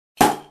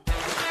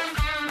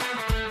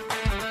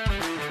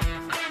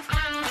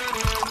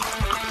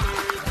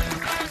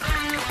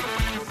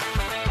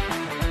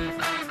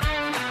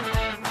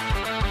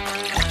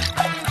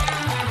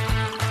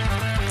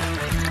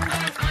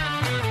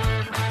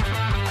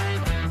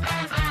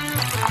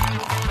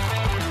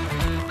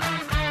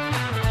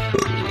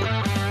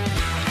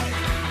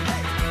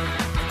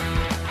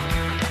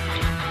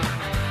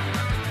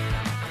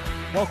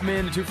Welcome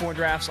in to 2-for-1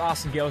 Drafts.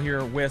 Austin Gale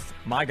here with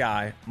my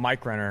guy,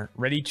 Mike Renner,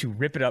 ready to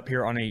rip it up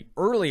here on a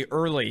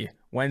early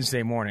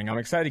Wednesday morning. I'm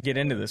excited to get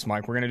into this,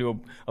 Mike. We're going to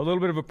do a little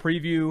bit of a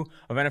preview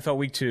of NFL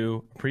Week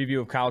 2, a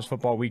preview of college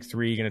football Week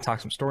 3. Going to talk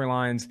some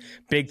storylines.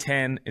 Big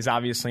Ten is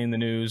obviously in the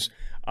news.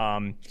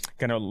 Going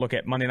to look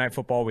at Monday Night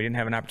Football. We didn't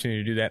have an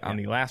opportunity to do that on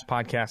the last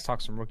podcast.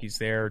 Talk some rookies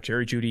there.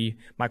 Jerry Jeudy,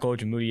 Michael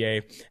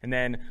Ojemudia. And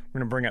then we're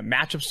going to bring up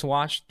matchups to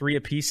watch, 3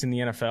 apiece in the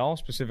NFL,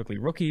 specifically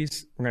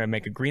rookies. We're going to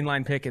make a green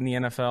line pick in the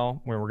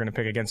NFL where we're going to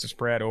pick against the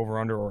spread, over,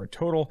 under, or a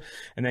total.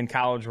 And then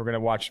college, we're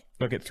going to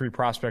look at 3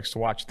 prospects to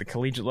watch at the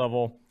collegiate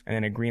level, and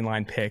then a green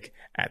line pick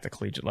at the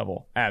collegiate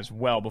level as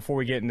well. Before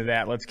we get into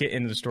that, let's get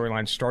into the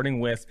storyline, starting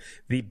with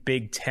the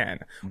Big Ten.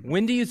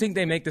 When do you think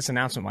they make this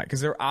announcement, Mike?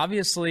 Because they're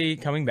obviously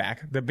coming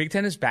back. The Big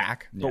Ten is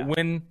back, but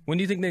when do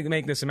you think they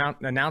make this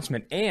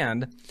announcement?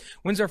 And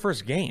when's their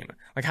first game?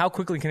 Like, how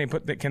quickly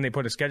can they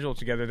put a schedule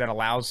together that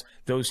allows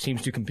those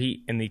teams to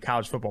compete in the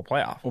college football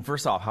playoff? Well,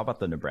 first off, how about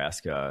the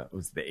Nebraska?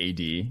 Was the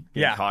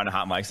AD caught in a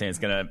hot mic saying it's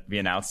going to be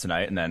announced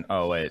tonight, and then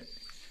it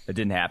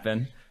didn't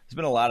happen. There's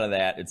been a lot of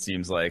that, it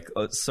seems like.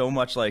 So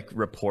much like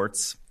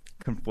reports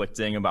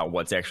conflicting about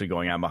what's actually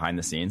going on behind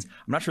the scenes.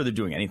 I'm not sure they're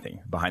doing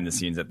anything behind the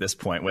scenes at this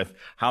point with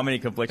how many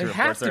conflicting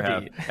reports there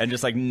have, and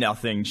just like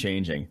nothing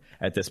changing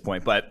at this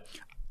point. But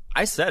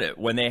I said it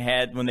when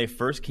they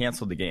first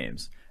canceled the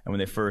games and when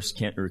they first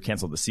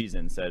canceled the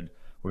season, said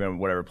we're going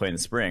to play in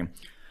the spring.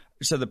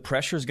 So the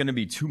pressure is going to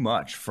be too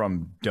much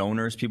from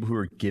donors, people who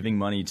are giving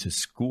money to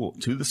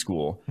the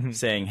school,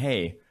 saying,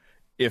 hey,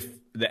 if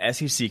the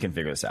SEC can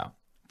figure this out,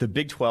 the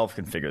Big 12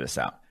 can figure this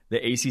out. The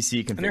ACC can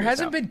figure this out. And there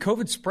hasn't been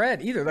COVID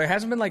spread either. There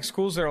hasn't been like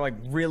schools that are like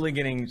really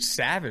getting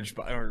savaged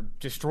or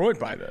destroyed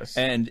by this.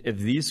 And if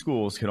these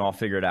schools can all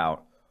figure it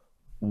out,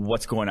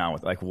 what's going on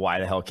with, like, why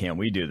the hell can't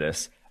we do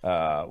this?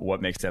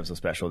 What makes them so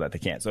special that they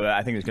can't? So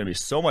I think there's going to be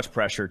so much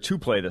pressure to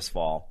play this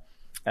fall.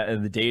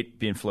 The date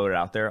being floated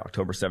out there,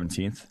 October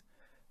 17th,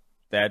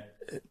 that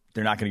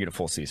they're not going to get a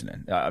full season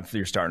in. If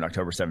you're starting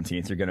October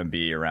 17th, you're going to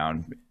be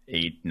around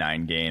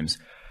 8-9 games.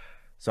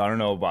 So I don't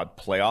know about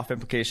playoff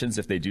implications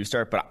if they do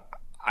start, but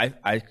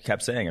I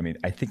kept saying,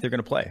 I think they're going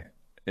to play.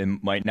 It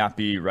might not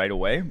be right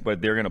away,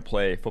 but they're going to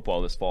play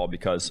football this fall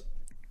because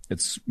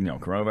it's,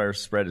 coronavirus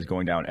spread is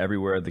going down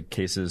everywhere. The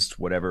cases,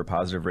 whatever,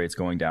 positive rates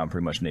going down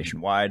pretty much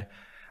nationwide.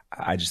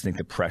 I just think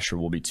the pressure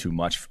will be too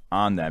much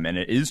on them, and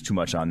it is too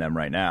much on them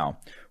right now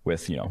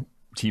with,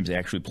 teams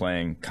actually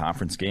playing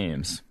conference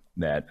games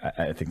that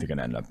I think they're going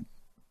to end up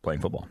playing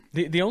football.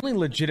 The only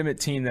legitimate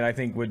team that I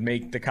think would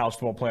make the college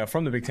football playoff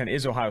from the Big Ten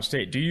is Ohio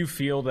State. Do you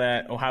feel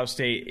that Ohio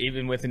State,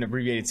 even with an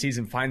abbreviated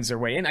season, finds their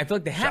way in? I feel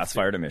like they have Shots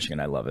fired at Michigan.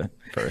 I love it.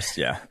 First,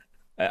 yeah.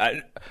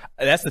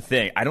 That's the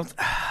thing.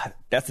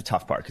 That's the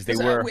tough part because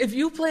if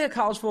you play a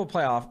college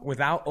football playoff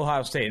without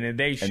Ohio State and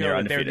they show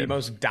that they're the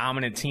most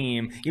dominant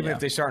team, even if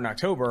they start in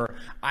October,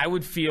 I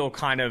would feel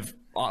kind of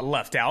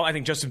left out. I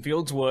think Justin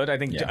Fields would. I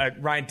think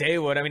Ryan Day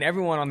would.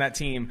 Everyone on that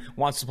team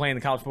wants to play in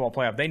the college football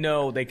playoff. They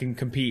know they can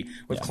compete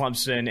with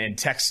Clemson and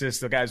Texas,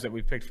 the guys that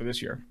we've picked for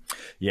this year.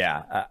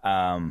 Yeah.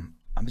 I'm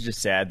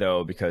just sad,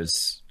 though,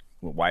 because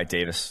Wyatt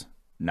Davis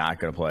not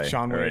going to play.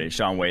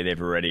 Sean Wade,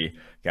 they've already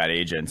got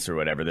agents or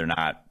whatever.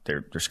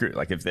 They're screwed.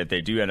 Like, if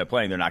they do end up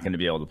playing, they're not going to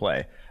be able to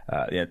play.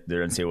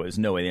 There's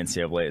no way the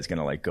NCAA is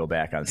going to go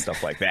back on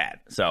stuff like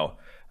that. So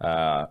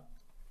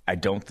I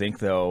don't think,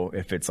 though,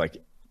 if it's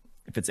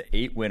an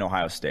 8-win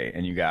Ohio State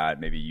and you got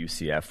maybe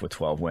UCF with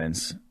 12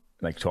 wins,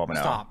 like 12-0.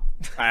 Stop.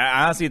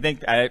 I honestly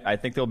think I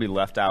think they'll be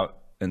left out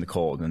in the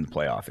cold in the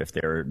playoff if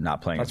they're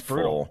not playing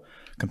full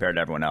compared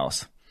to everyone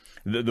else.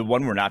 The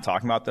one we're not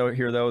talking about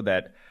though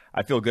that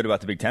I feel good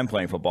about the Big Ten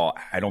playing football.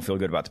 I don't feel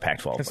good about the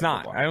Pac-12. It's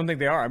not. Football. I don't think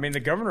they are. The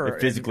governor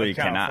physically in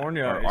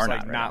California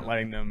cannot, is not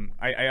letting them.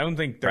 I don't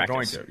think they're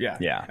practice. going to.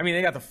 Yeah.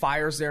 They got the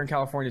fires there in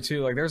California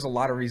too. Like, there's a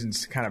lot of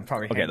reasons to kind of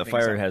probably. Okay, the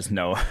fire has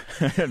no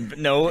impact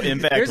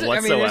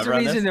whatsoever. There's a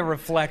reason to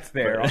reflect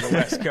there on the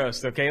West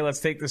Coast. Okay, let's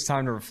take this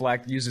time to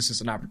reflect. Use this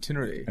as an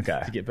opportunity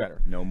to get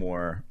better. No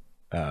more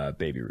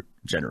baby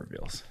gender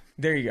reveals.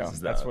 There you go.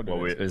 That's what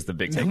it is the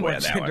big takeaway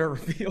on that gender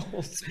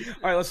reveals.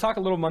 All right, let's talk a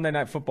little Monday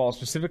Night Football,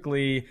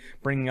 specifically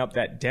bringing up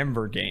that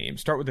Denver game.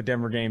 Start with the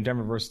Denver game,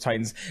 Denver versus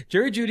Titans.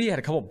 Jerry Jeudy had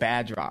a couple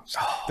bad drops.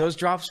 Those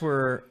drops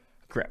were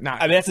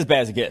that's as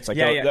bad as it gets.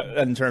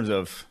 In terms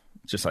of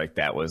just like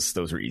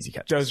those were easy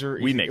catches. Those are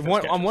easy.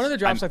 On one of the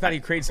drops, I thought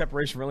he created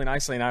separation really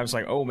nicely, and I was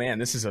like, oh man,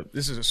 this is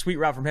a sweet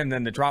route from him.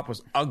 Then the drop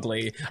was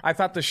ugly. I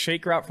thought the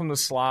shake route from the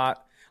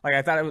slot.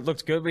 I thought it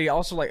looked good, but he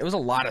also, it was a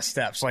lot of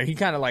steps. He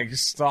kind of,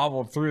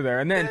 stumbled through there.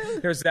 And then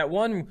there's that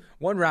one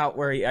route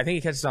where I think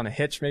he catches on a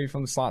hitch, maybe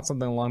from the slot,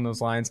 something along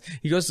those lines.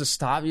 He goes to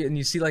stop you, and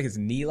you see, his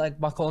knee,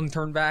 buckle and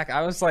turn back.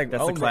 I was like,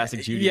 that's the classic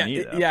Jeudy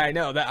knee, though. Yeah, I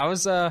know. I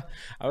was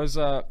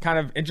kind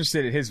of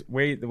interested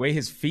in the way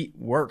his feet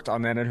worked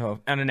on an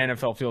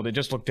NFL field. It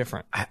just looked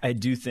different. I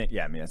do think,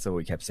 that's what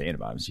we kept saying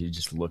about him. He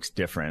just looks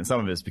different. And some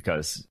of it's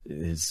because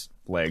his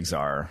legs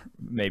are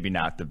maybe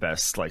not the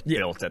best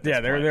built at this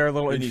point. They're a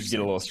little they need to get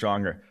a little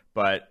stronger,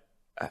 but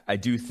I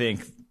do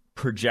think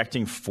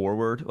projecting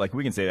forward, like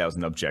we can say that was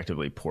an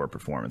objectively poor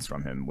performance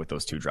from him with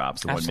those 2 drops.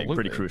 The one being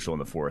pretty crucial in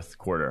the fourth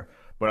quarter.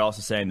 But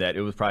also saying that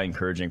it was probably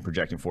encouraging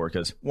projecting forward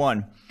because,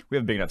 one, we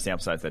have a big enough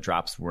sample size that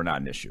drops were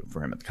not an issue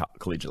for him at the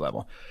collegiate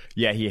level.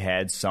 Yeah, he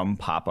had some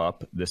pop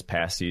up this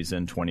past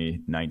season,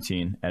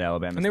 2019 at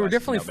Alabama. And they were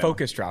definitely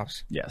focused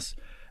drops. Yes.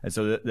 And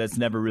so that's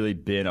never really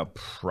been a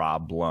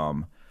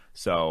problem.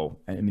 So,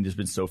 I mean, there's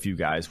been so few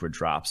guys where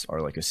drops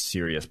are like a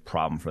serious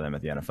problem for them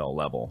at the NFL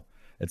level.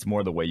 It's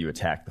more the way you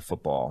attack the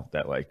football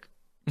that like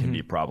can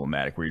be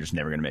problematic, where you're just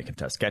never going to make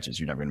contest catches.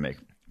 You're never going to make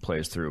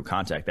plays through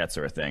contact, that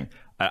sort of thing.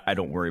 I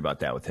don't worry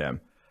about that with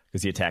him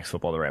because he attacks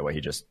football the right way.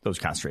 Those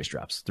concentration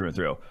drops through and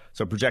through.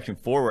 So projecting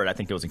forward, I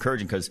think it was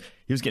encouraging because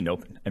he was getting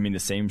open. I mean, the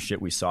same shit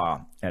we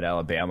saw at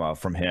Alabama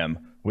from him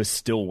was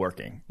still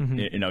working.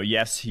 You know,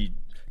 yes, he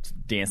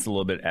danced a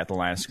little bit at the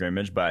line of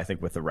scrimmage, but I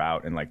think with the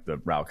route and like the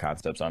route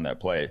concepts on that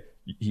play,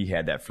 he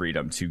had that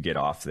freedom to get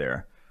off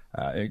there,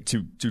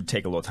 to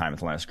take a little time at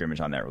the line of scrimmage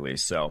on that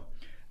release. So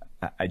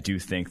I do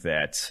think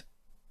that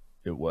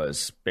it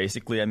was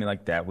basically, I mean,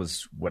 like that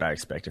was what I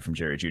expected from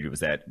Jerry Jeudy,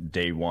 was that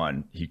day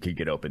one he could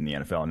get open in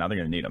the NFL. And now they're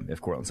going to need him if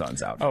Courtland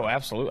Sutton's out. Oh,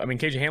 absolutely. I mean,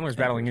 KJ Hamler's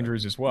battling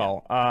injuries as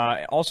well.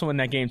 Also in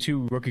that game,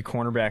 2 rookie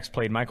cornerbacks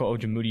played. Michael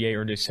Ojemudia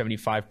earned a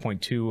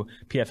 75.2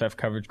 PFF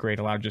coverage grade,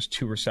 allowed just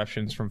 2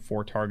 receptions from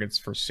 4 targets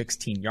for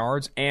 16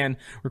 yards, and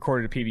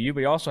recorded a PBU. But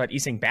he also had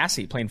Essang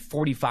Bassey playing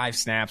 45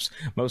 snaps,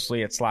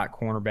 mostly at slot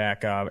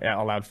cornerback,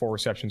 allowed 4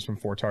 receptions from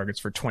 4 targets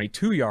for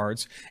 22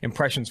 yards.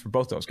 Impressions for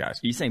both those guys.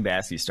 Essang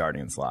Bassey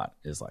starting in slot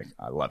is like,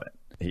 I love it.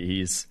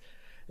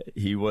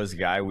 He was a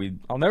guy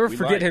I'll never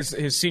forget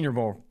his Senior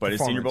Bowl, but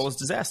his Senior Bowl was a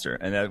disaster,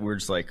 and that we're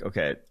just like,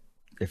 okay,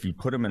 if you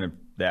put him in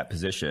that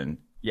position,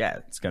 yeah,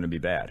 it's going to be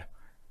bad.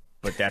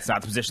 But that's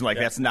not the position. Like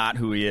that's not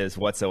who he is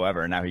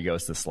whatsoever. And now he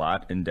goes to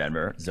slot in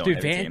Denver. Dude,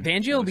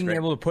 Fangio being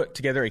able to put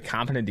together a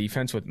competent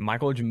defense with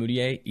Michael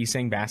Ojemudia,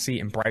 Essang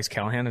Bassey, and Bryce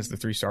Callahan as the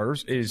 3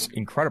 starters is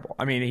incredible.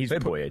 I mean, he's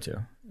played Boye too.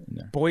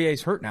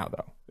 Boye's hurt now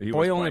though.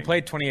 Boye only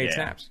played 28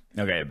 snaps.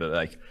 Okay, but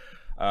like.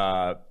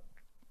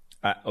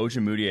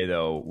 Ojemudia,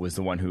 though, was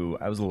the one who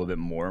I was a little bit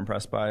more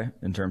impressed by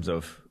in terms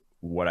of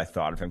what I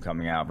thought of him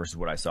coming out versus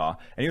what I saw.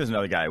 And he was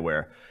another guy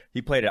where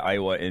he played at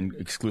Iowa in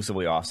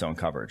exclusively off-zone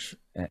coverage,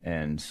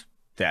 and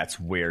that's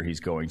where he's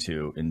going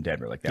to in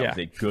Denver. Like that was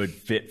a good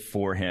fit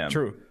for him.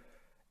 True.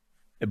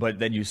 But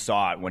then you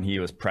saw it when he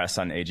was pressed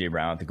on A.J.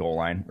 Brown at the goal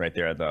line right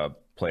there at the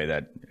play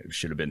that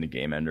should have been the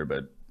game ender,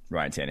 but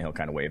Ryan Tannehill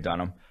kind of waved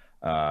on him.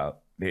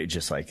 It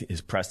just like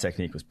his press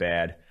technique was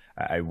bad.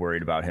 I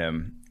worried about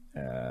him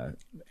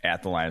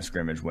at the line of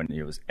scrimmage when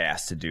he was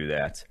asked to do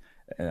that.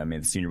 And I mean,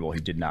 the Senior Bowl, he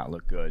did not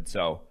look good.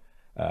 So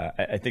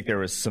I think there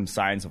was some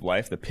signs of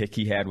life. The pick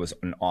he had was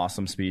an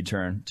awesome speed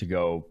turn to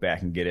go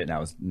back and get it, and that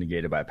was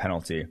negated by a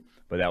penalty.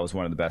 But that was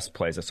one of the best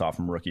plays I saw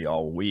from rookie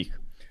all week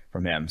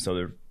from him. So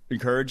they're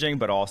encouraging,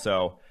 but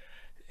also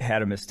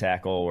had a missed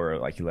tackle or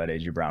like he let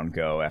A.J. Brown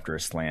go after a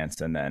slant,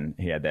 and then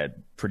he had that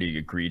pretty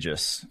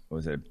egregious,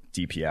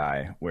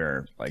 DPI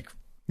where like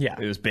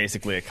it was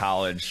basically a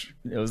college.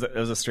 It was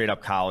a straight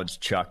up college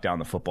chuck down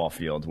the football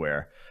field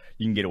where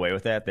you can get away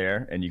with that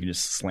there, and you can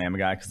just slam a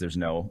guy because there's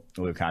no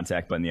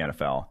contact. But in the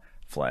NFL,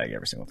 flag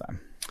every single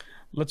time.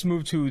 Let's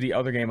move to the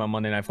other game on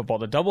Monday Night Football.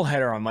 The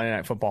doubleheader on Monday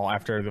Night Football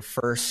after the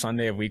first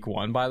Sunday of Week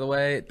 1, by the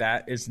way,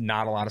 that is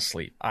not a lot of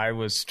sleep. I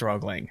was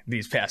struggling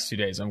these past 2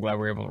 days. I'm glad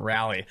we were able to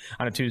rally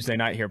on a Tuesday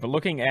night here. But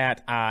looking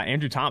at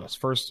Andrew Thomas,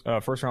 first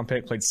round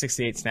pick, played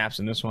 68 snaps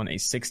in this one, a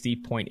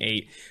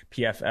 60.8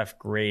 PFF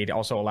grade.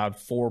 Also allowed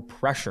 4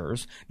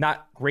 pressures.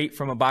 Not great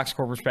from a box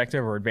score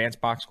perspective or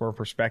advanced box score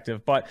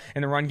perspective, but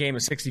in the run game, a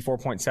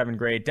 64.7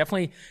 grade.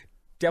 Definitely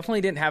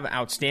didn't have an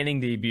outstanding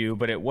debut,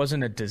 but it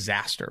wasn't a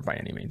disaster by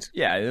any means.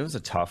 Yeah, it was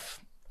a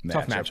tough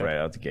matchup right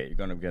out the gate. You're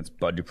going up against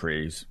Bud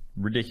Dupree, who's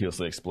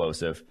ridiculously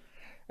explosive,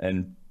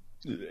 and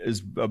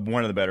is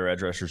one of the better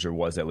edge rushers, or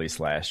was at least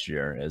last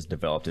year, has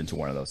developed into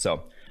one of those.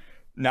 So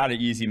not an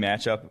easy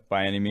matchup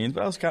by any means,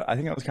 but I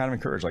think I was kind of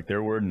encouraged. Like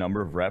there were a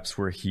number of reps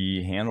where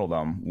he handled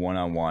them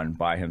one-on-one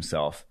by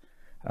himself,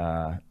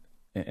 and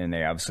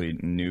they obviously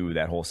knew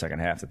that whole second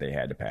half that they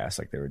had to pass,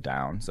 like they were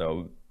down.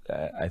 So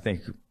I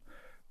think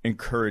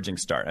encouraging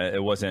start.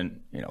 It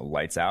wasn't,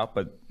 lights out,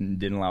 but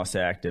didn't allow a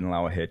sack, didn't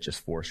allow a hit,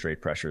 just 4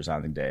 straight pressures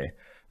on the day.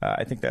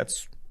 I think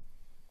that's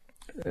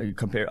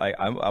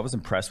I was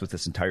impressed with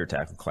this entire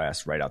tackle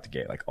class right out the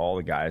gate. Like all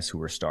the guys who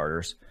were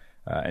starters,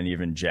 and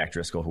even Jack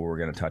Driscoll, who we're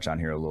going to touch on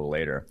here a little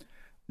later.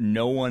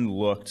 No one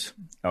looked,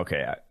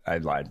 I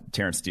lied.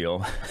 Terrence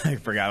Steele, I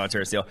forgot about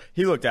Terrence Steele.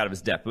 He looked out of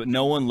his depth, but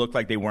no one looked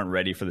like they weren't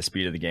ready for the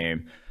speed of the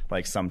game,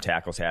 like some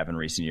tackles have in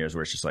recent years,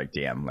 where it's just like,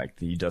 damn, like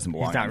he doesn't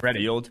belong on the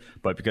field.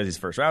 But because he's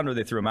first rounder,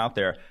 they threw him out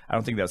there. I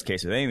don't think that was the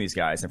case with any of these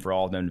guys. And for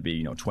all of them to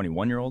be,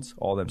 21-year-olds,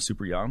 all of them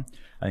super young,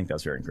 I think that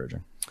was very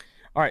encouraging.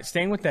 All right,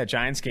 staying with that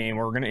Giants game,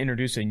 we're going to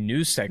introduce a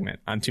news segment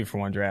on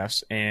 2-for-1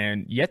 Drafts,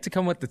 and yet to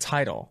come with the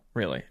title,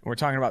 really. We're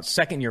talking about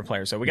second-year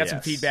players. So we got some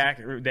Yes. feedback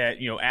that,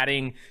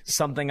 adding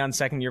something on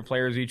second-year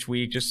players each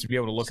week just to be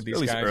able to look at these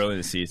guys. At least early in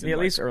the season. Yeah, at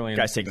least early in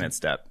guys the taking that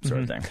step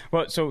sort of thing.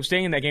 Well, so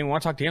staying in that game, we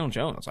want to talk Daniel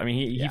Jones. I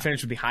mean, he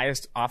finished with the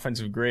highest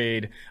offensive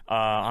grade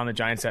on the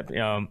Giants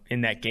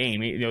in that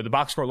game. The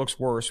box score looks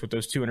worse with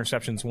those 2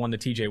 interceptions, one to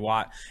TJ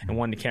Watt and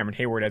one to Cameron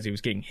Hayward as he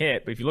was getting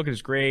hit. But if you look at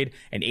his grade,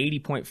 an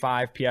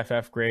 80.5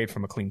 PFF grade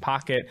from a clean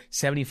pocket,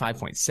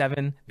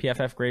 75.7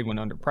 PFF grade when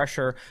under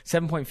pressure,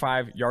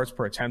 7.5 yards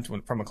per attempt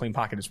from a clean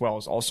pocket as well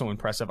is also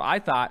impressive. I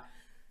thought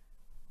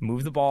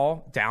move the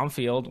ball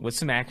downfield with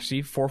some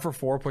accuracy, 4 for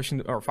 4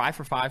 pushing, or 5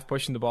 for 5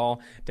 pushing the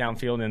ball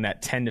downfield in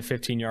that 10 to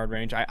 15 yard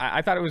range.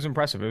 I thought it was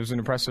impressive. It was an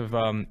impressive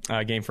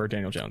game for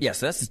Daniel Jones. Yeah,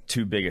 so that's the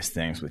 2 biggest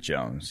things with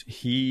Jones.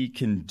 He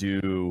can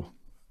do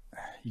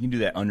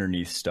that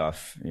underneath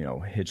stuff,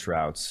 hitch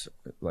routes,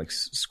 like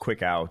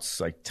quick outs,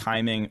 like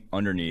timing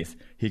underneath.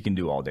 He can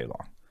do all day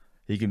long.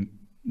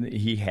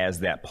 He has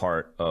that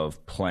part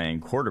of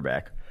playing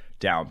quarterback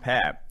down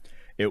pat.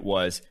 It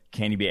was,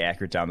 can he be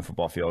accurate down the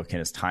football field? Can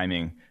his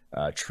timing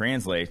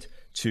translate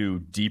to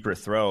deeper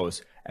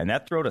throws? And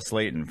that throw to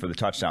Slayton for the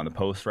touchdown, the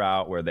post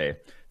route where they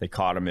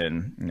caught him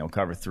in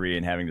cover 3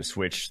 and having to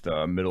switch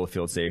the middle of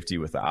field safety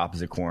with the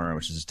opposite corner,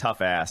 which is a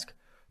tough ask.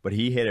 But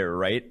he hit it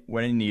right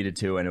when he needed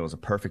to, and it was a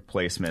perfect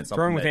placement.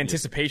 Throwing with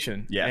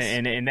anticipation. Yes.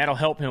 And that'll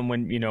help him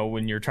when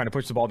you're trying to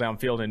push the ball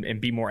downfield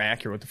and be more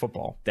accurate with the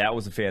football. That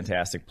was a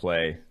fantastic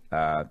play.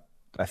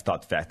 I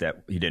thought the fact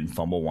that he didn't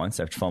fumble once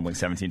after fumbling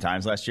 17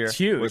 times last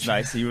year was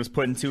nice. He was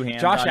putting 2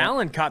 hands Josh on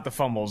Allen caught the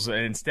fumbles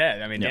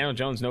instead. I mean, Yep. Daniel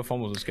Jones, no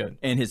fumbles is good.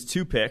 And his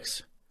 2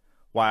 picks,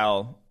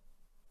 while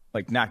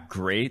not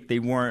great, they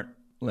weren't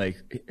like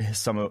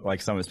some of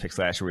his picks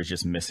last year where he's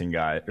just missing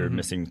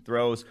missing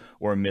throws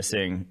or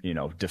missing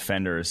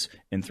defenders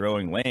in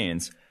throwing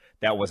lanes.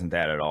 That wasn't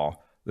that at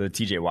all. The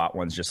TJ Watt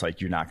one's just like,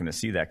 you're not going to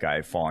see that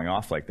guy falling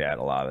off like that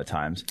a lot of the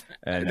times.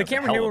 And the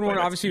Cameron Hayward one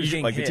obviously was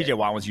getting hit. The TJ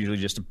Watt one's usually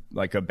just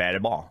a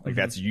batted ball. Like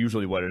that's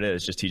usually what it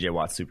is. Just TJ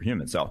Watt's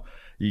superhuman. So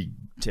you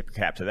tip a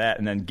cap to that.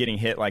 And then getting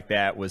hit like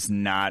that was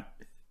not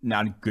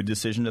a good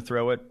decision to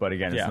throw it. But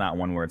again, it's not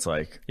one where it's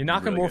like you're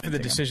knocking really more for the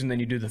decision than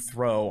you do the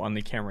throw on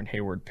the Cameron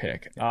Hayward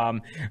pick.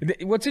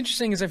 What's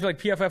interesting is I feel like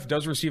PFF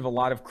does receive a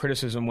lot of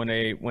criticism when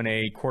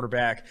a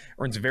quarterback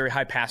earns a very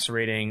high passer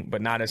rating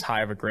but not as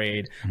high of a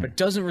grade, but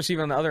doesn't receive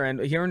it on the other end.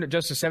 He earned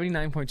just a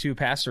 79.2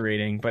 passer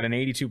rating but an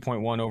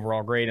 82.1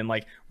 overall grade, and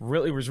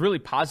was really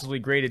positively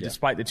graded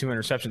despite the 2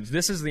 interceptions.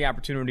 This is the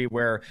opportunity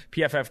where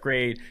PFF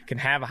grade can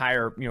have a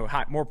higher,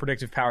 more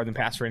predictive power than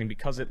passer rating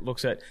because it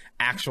looks at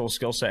actual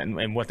skill set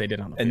and what they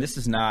did on the field. And this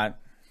is not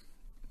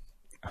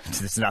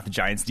the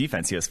Giants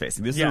defense he was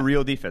facing. This is a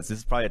real defense. This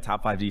is probably a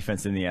top 5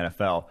 defense in the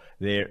NFL.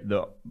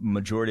 The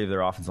majority of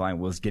their offensive line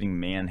was getting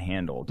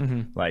manhandled.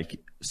 Like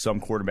some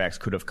quarterbacks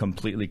could have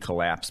completely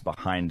collapsed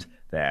behind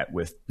that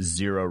with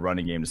 0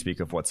 running game to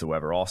speak of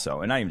whatsoever also.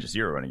 And not even just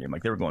 0 running game.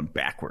 Like they were going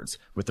backwards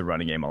with the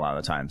running game a lot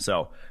of the time.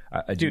 So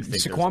I do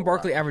think Saquon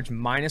Barkley averaged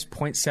minus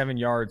 0.7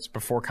 yards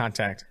before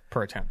contact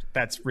per attempt.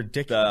 That's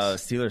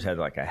ridiculous. The Steelers had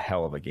a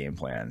hell of a game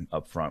plan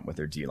up front with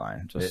their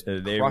D-line.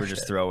 They were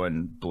just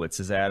throwing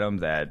blitzes at them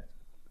that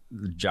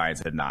the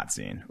Giants had not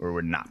seen or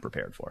were not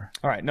prepared for.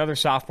 All right, another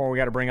sophomore we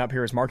got to bring up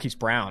here is Marquise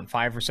Brown.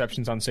 5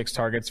 receptions on 6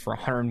 targets for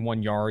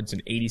 101 yards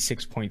and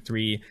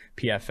 86.3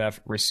 PFF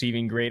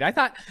receiving grade. I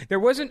thought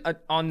there wasn't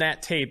on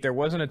that tape. There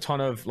wasn't a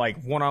ton of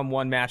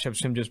one-on-one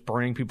matchups, him just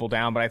burning people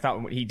down. But I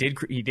thought he did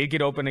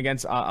get open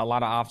against a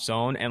lot of off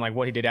zone, and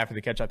what he did after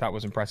the catch, I thought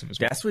was impressive as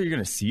well. That's what you're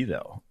going to see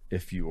though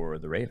if you're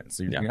the Ravens.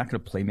 So you're not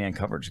going to play man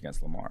coverage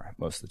against Lamar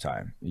most of the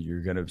time.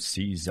 You're going to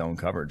see zone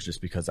coverage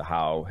just because of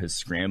how his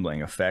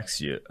scrambling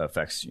affects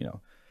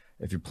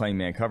if you're playing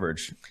man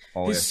coverage,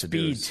 all his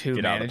speed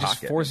too, man, it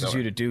just forces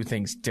you to do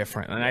things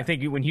different. And I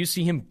think when you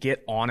see him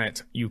get on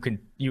it,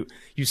 you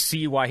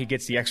see why he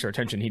gets the extra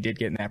attention he did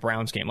get in that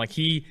Browns game.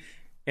 He,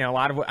 in a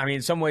lot of,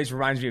 in some ways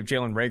reminds me of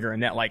Jalen Reagor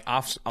in that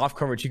off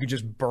coverage, he could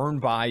just burn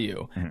by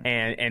you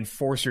and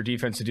force your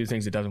defense to do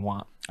things it doesn't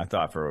want. I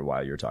thought for a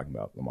while you were talking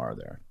about Lamar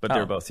there, but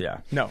they're both,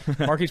 No,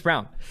 Marquise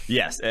Brown.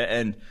 Yes,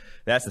 and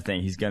that's the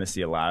thing. He's going to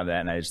see a lot of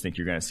that, and I just think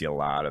you're going to see a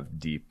lot of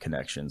deep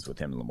connections with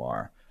him and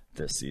Lamar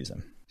this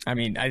season. I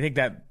think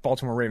that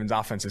Baltimore Ravens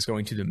offense is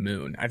going to the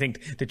moon. I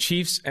think the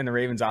Chiefs and the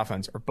Ravens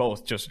offense are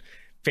both just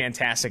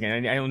fantastic,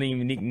 and I don't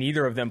even think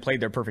neither of them played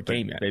their perfect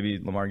game yet. Maybe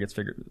Lamar gets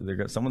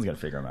figured. Someone's got to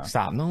figure him out.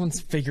 Stop! No one's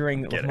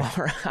figuring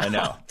Lamar out. I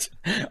know.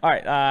 All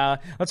right,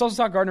 let's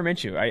also talk Gardner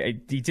Minshew.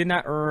 He did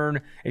not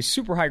earn a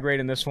super high grade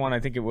in this one.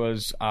 I think it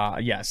was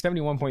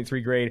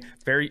 71.3 grade.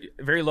 Very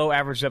very low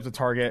average depth of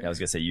target. I was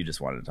gonna say you just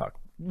wanted to talk.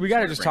 We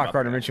got to just talk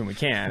Gardner Minshew when we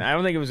can. I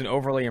don't think it was an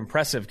overly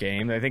impressive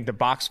game. I think the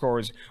box score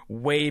is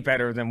way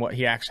better than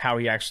how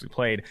he actually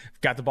played.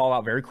 Got the ball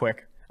out very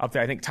quick. Up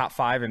there, I think top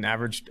 5 in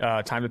average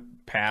time to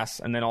pass,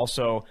 and then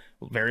also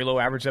very low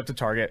average depth of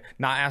target.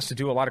 Not asked to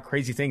do a lot of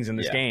crazy things in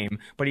this game,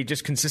 but he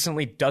just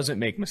consistently doesn't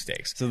make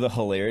mistakes. So the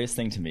hilarious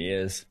thing to me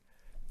is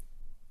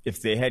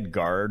if they had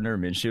Gardner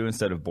Minshew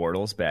instead of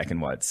Bortles back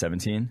in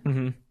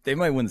 17, they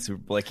might win the Super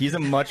Bowl. Like, he's a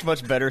much,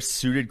 much better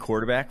suited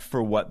quarterback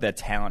for what that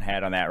talent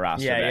had on that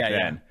roster back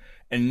then.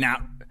 And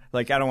not,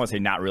 like, I don't want to say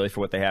not really for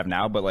what they have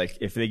now, but like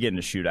if they get in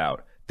a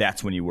shootout,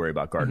 that's when you worry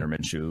about Gardner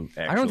Minshew.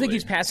 Actually. I don't think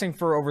he's passing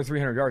for over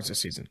 300 yards this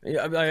season.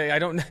 I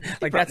don't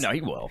like that. No, he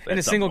will in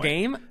a single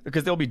game,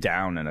 because they'll be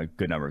down in a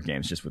good number of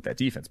games just with that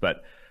defense.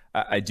 But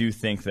I do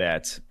think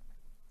that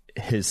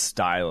his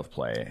style of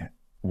play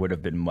would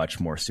have been much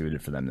more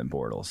suited for them than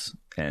Bortles.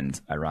 And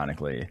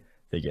ironically,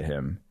 they get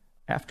him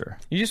after.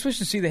 You just wish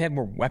to see they had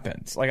more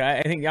weapons. Like,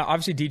 I think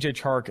obviously DJ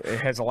Chark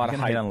has a lot of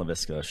hype. On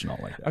Laviska Shenault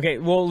like that. Okay,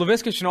 well,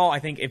 Laviska Shenault, I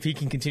think if he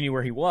can continue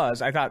where he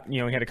was, I thought, he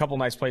had a couple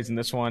nice plays in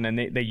this one, and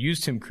they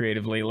used him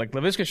creatively. Like,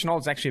 Laviska Shenault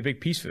is actually a big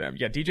piece for them.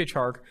 You got DJ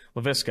Chark,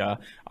 Laviska.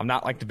 I'm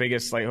not like the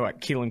biggest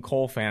Keelan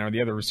Cole fan or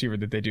the other receiver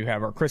that they do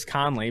have, or Chris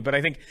Conley, but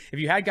I think if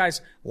you had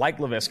guys like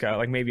Laviska,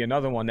 like maybe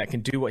another one that can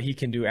do what he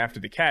can do after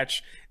the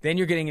catch, then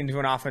you're getting into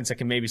an offense that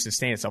can maybe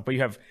sustain itself. But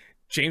you have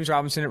James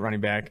Robinson at running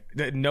back,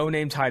 the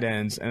no-name tight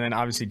ends, and then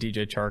obviously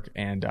DJ Chark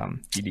and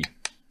D.D.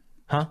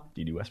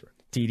 D.D. Westbrook.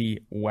 D.D.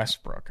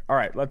 Westbrook. All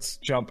right, let's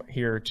jump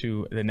here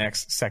to the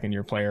next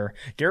second-year player,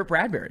 Garrett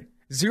Bradbury.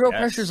 Zero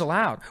pressures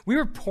allowed. We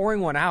were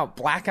pouring one out,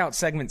 blackout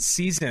segment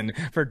season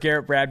for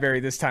Garrett Bradbury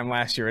this time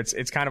last year.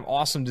 It's kind of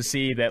awesome to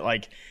see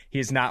that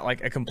he's not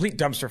like a complete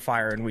dumpster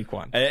fire in week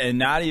one. And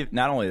not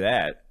only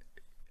that,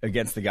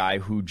 against the guy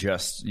who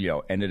just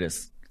ended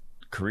his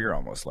career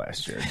almost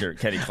last year,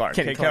 Kenny Clark.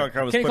 Kenny Clark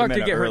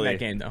did get hurt in that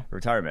game, though.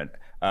 Retirement.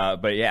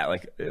 But yeah,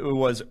 it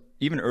was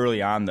even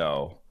early on,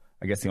 though.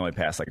 I guess he only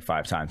passed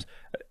 5 times.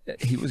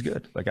 He was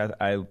good.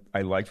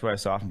 I liked what I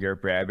saw from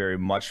Garrett Bradbury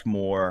much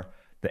more.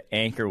 The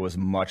anchor was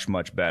much,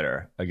 much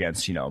better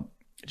against,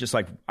 just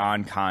like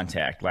on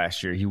contact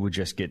last year. He would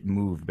just get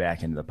moved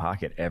back into the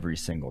pocket every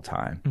single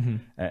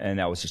time. And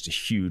that was just a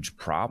huge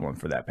problem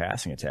for that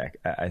passing attack.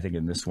 I think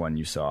in this one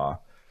you saw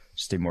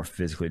just a more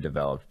physically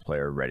developed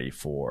player ready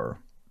for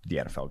the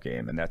NFL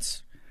game. And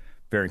that's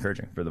very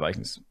encouraging for the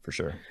Vikings, for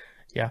sure.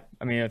 Yeah.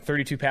 I mean,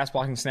 32 pass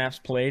blocking snaps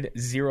played,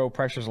 0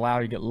 pressures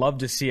allowed. You'd love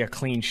to see a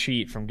clean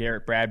sheet from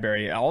Garrett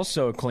Bradbury.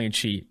 Also a clean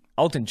sheet,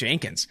 Elgton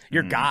Jenkins,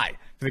 your guy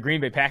for the Green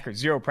Bay Packers.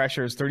 0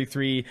 pressures,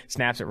 33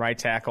 snaps at right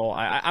tackle.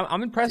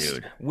 I'm impressed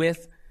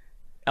with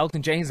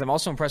Elgton Jenkins. I'm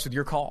also impressed with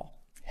your call.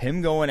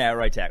 Him going at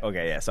right tackle.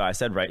 Okay, yeah. So I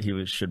said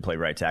he should play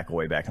right tackle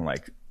way back in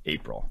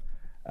April.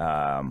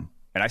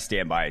 And I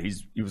stand by it.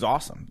 He was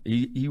awesome.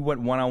 He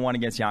went one-on-one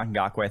against Yannick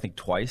Ngakoue, I think,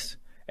 twice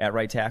at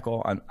right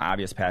tackle on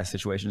obvious pass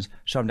situations.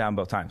 Shut him down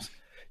both times.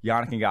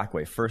 Yannick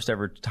Ngakoue, first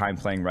ever time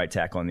playing right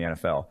tackle in the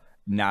NFL.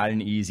 Not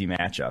an easy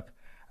matchup.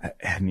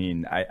 I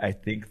mean, I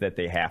think that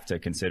they have to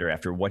consider,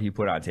 after what he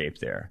put on tape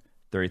there,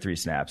 33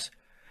 snaps.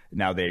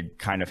 Now they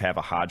kind of have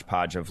a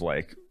hodgepodge of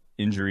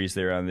injuries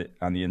there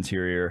on the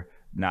interior.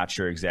 Not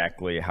sure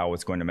exactly how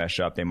it's going to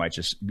mesh up. They might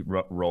just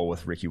roll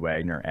with Ricky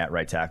Wagner at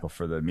right tackle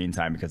for the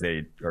meantime because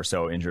they are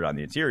so injured on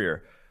the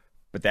interior.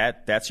 But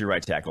that's your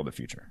right tackle of the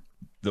future.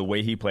 The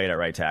way he played at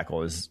right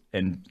tackle is,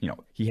 and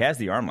he has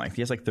the arm length.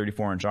 He has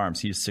 34-inch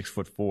arms. He's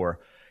 6'4".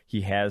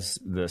 He has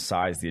the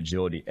size, the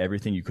agility,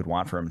 everything you could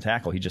want from him to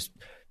tackle. He just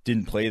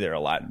didn't play there a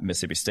lot at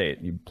Mississippi State.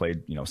 He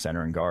played,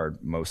 center and guard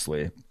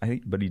mostly. I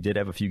think, but he did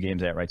have a few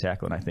games at right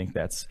tackle, and I think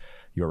that's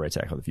your right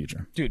tackle of the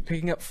future. Dude,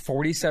 picking up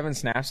 47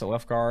 snaps at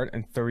left guard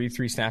and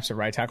 33 snaps at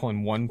right tackle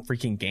in one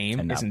freaking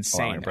game is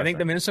insane. I think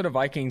the Minnesota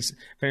Vikings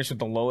finished with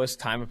the lowest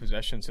time of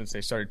possession since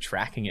they started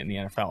tracking it in the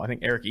NFL. I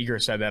think Eric Eager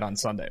said that on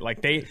Sunday.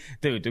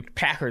 The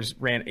Packers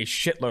ran a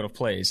shitload of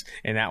plays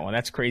in that one.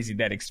 That's crazy,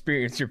 that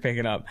experience you're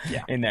picking up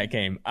in that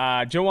game.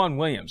 Joejuan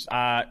Williams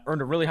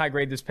earned a really high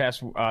grade this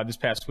past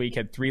week,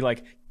 had 3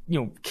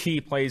 key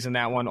plays in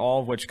that one,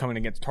 all of which coming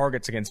against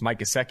targets against Mike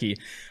Gesicki.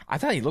 I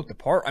thought he looked the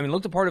part. I mean,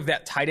 looked the part of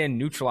that tight end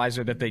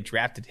neutralizer that they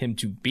drafted him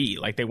to be.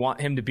 They want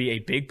him to be a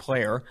big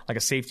player, like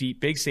a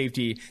big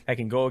safety that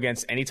can go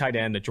against any tight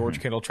end, the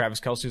George Kittle, Travis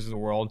Kelce's of the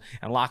world,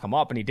 and lock him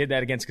up. And he did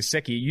that against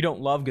Gesicki. You don't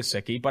love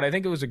Gesicki, but I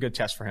think it was a good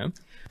test for him.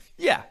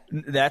 Yeah,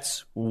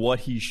 that's what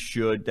he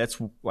should. That's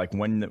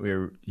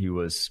when he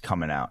was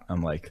coming out.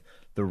 I'm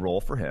the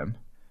role for him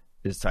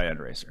is tight end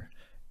racer.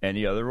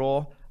 Any other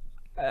role,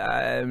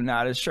 I'm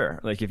not as sure.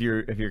 If you're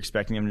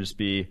expecting him to just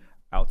be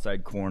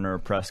outside corner,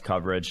 press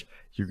coverage,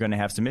 you're going to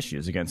have some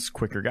issues against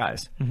quicker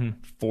guys,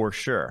 for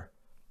sure.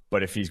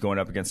 But if he's going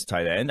up against a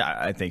tight end,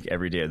 I think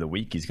every day of the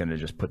week he's going to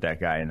just put that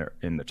guy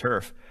in the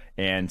turf.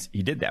 And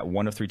he did that.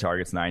 1 of 3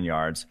 targets, 9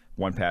 yards,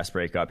 1 pass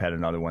breakup, had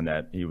another one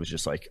that he was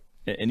just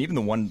and even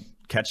the 1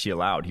 catch he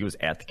allowed, he was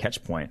at the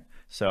catch point.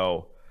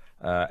 So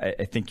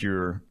I think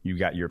you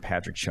got your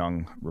Patrick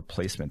Chung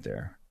replacement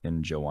there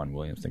in Joejuan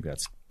Williams. I think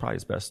that's probably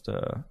his best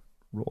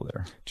role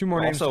there. 2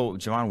 more names. Also,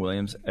 Joejuan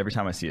Williams, every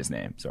time I see his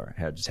name, sorry,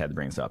 I just had to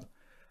bring this up.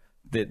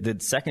 The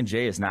second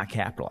J is not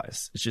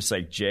capitalized. It's just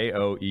Joeg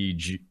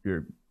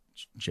or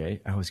J.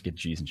 I always get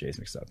G's and J's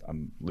mixed up.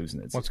 I'm losing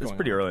it. It's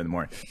pretty early in the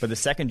morning. But the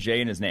second J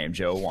in his name,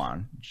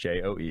 Joejuan,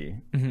 Joe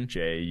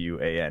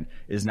Juan,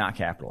 is not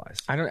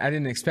capitalized. I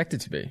didn't expect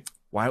it to be.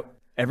 Why?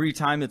 Every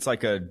time it's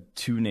like a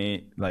two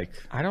name, like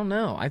I don't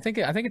know. I think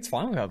it's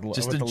fine without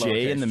just with a the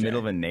J in the lowercase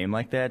middle J. of a name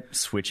like that,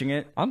 switching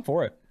it. I'm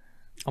for it.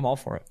 I'm all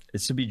for it.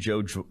 It should be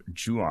Joe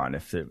Juan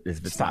if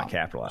it's not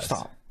capitalized.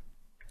 Stop.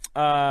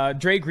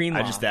 Dre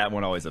Greenlaw. That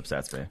one always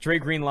upsets me. Dre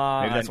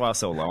Greenlaw. Maybe that's why I was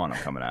so low on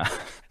him coming out.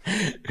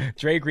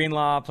 Dre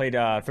Greenlaw played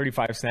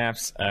 35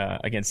 snaps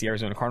against the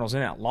Arizona Cardinals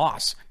in that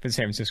loss for the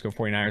San Francisco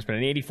 49ers, but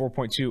an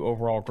 84.2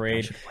 overall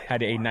grade.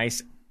 Had a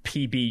nice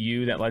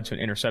PBU that led to an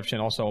interception,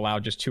 also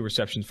allowed just 2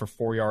 receptions for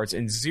 4 yards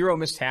and 0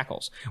 missed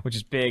tackles, which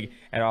is big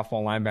at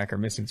off-ball linebacker.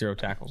 Missing 0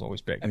 tackles,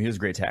 always big. I mean, he was a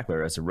great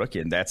tackler as a rookie,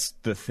 and that's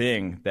the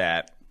thing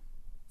that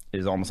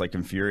is almost like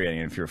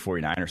infuriating if you're a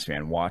 49ers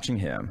fan. Watching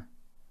him,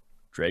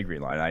 Dre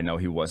Greenlaw, I know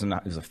he was a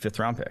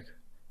 5th-round pick,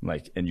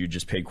 and you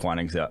just paid Quan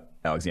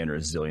Alexander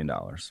 $1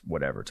 zillion,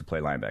 whatever, to play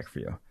linebacker for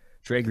you.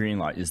 Dre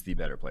Greenlaw is the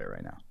better player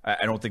right now.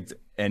 I don't think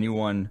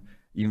anyone,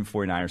 even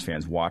 49ers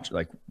fans,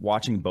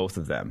 watching both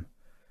of them,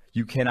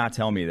 you cannot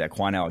tell me that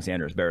Quan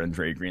Alexander is better than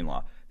Dre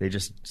Greenlaw. They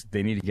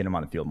need to get him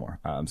on the field more.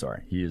 I'm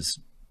sorry. He is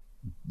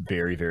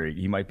very, very –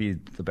 he might be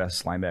the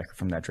best linebacker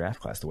from that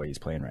draft class the way he's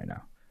playing right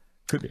now.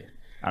 Could be.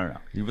 I don't know.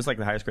 He was like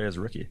the highest grade as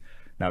a rookie.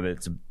 Now that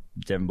it's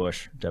Devin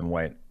Bush, Devin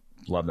White,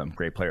 love them,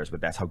 great players,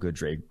 but that's how good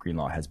Dre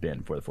Greenlaw has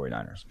been for the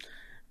 49ers.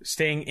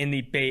 Staying in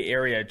the Bay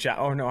Area.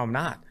 Oh, no, I'm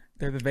not.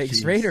 They're the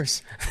Vegas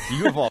Raiders.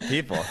 You of all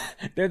people.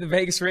 They're the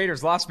Vegas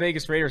Raiders, Las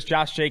Vegas Raiders.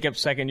 Josh Jacobs,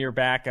 second year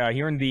back.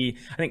 He earned the,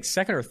 I think,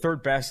 second or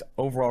third best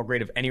overall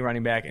grade of any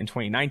running back in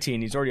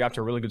 2019. He's already off to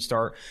a really good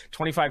start.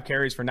 25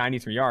 carries for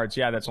 93 yards.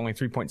 Yeah, that's only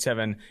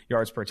 3.7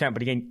 yards per attempt,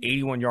 but he gained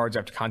 81 yards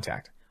after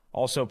contact.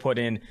 Also put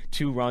in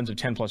 2 runs of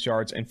 10-plus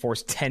yards and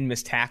forced 10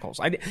 missed tackles.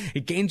 He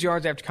gains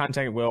yards after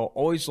contact at will,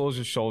 always slows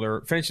his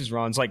shoulder, finishes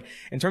runs. Like,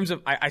 in terms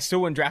of, I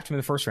still wouldn't draft him in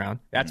the first round.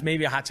 That's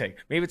maybe a hot take.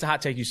 Maybe it's a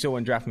hot take. You still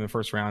wouldn't draft him in the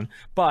first round.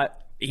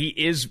 But he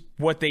is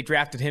what they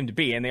drafted him to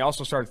be. And they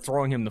also started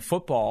throwing him the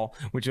football,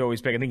 which is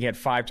always big. I think he had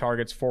 5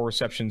 targets, 4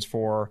 receptions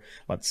for,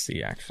 let's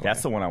see, actually.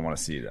 That's the one I want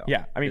to see, though.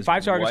 Yeah. I mean,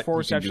 5 targets, 4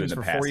 receptions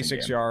for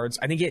 46 yards.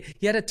 I think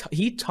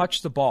he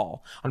touched the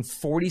ball on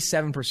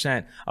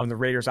 47% of the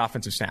Raiders'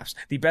 offensive snaps.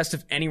 The best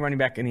of any running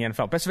back in the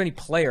NFL, best of any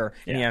player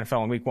in the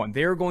NFL in week 1.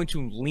 They're going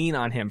to lean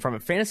on him from a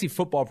fantasy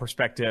football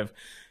perspective.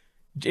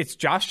 It's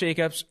Josh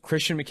Jacobs,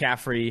 Christian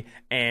McCaffrey,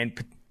 and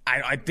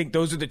I think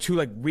those are the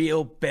 2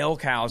 real bell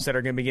cows that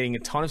are going to be getting a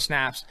ton of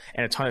snaps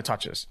and a ton of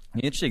touches.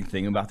 The interesting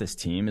thing about this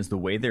team is the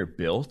way they're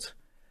built.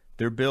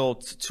 They're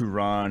built to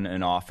run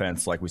an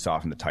offense like we saw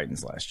from the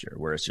Titans last year,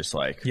 where it's just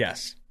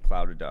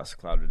cloud of dust,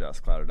 cloud of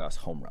dust, cloud of dust,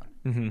 home run.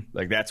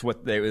 Mm-hmm. That's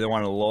what they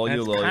want to lull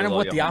you. That's kind of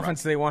what the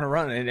offense they want to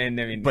run.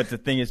 And I mean, but the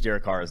thing is,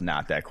 Derek Carr is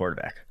not that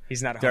quarterback.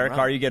 He's not a Derek home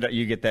Carr. run.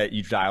 You get that,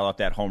 you dial up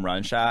that home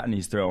run shot, and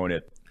he's throwing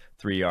it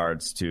 3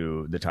 yards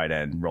to the tight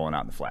end, rolling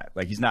out in the flat.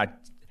 He's not.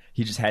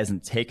 He just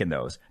hasn't taken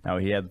those. Now,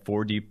 he had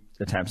 4 deep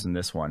attempts in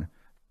this one,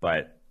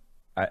 but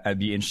I'd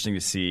be interesting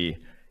to see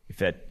if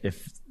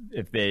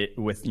they,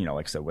 with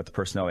like I said, with the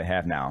personnel they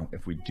have now,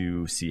 if we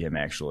do see him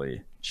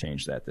actually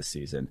change that this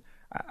season.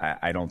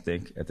 I don't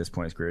think at this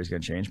point his career is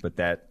going to change, but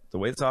the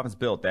way this offense is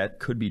built, that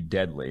could be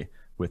deadly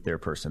with their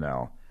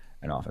personnel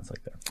and offense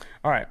like that.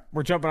 All right,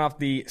 we're jumping off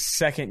the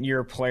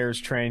second-year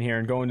players train here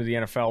and going to the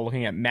NFL,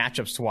 looking at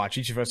matchups to watch.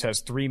 Each of us has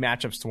 3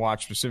 matchups to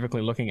watch,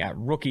 specifically looking at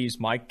rookies.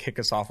 Mike, kick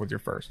us off with your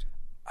first.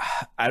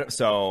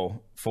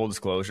 So, full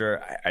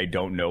disclosure, I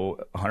don't know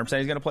 100%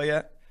 he's going to play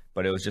yet,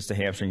 but it was just a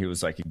hamstring. He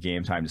was like a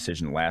game-time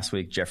decision last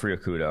week. Jeffrey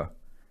Okudah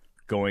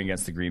going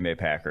against the Green Bay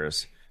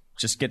Packers.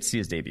 Just get to see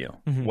his debut.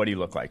 Mm-hmm. What do you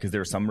look like? Because there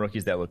were some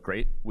rookies that looked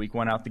great week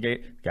 1 out the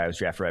gate. The guy was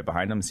drafted right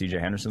behind him. C.J.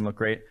 Henderson looked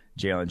great.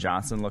 Jalen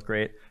Johnson looked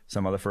great.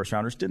 Some other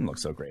first-rounders didn't look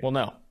so great. Well,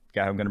 no. The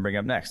guy I'm going to bring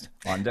up next,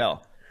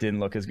 Ondell, didn't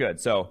look as good.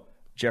 So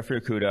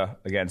Jeffrey Okudah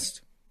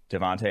against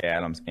Devontae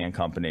Adams and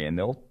company, and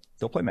they'll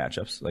play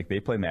matchups. They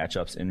play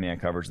matchups in man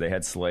coverage. They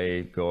had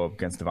Slay go up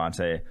against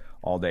Devontae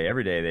all day,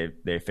 every day.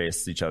 They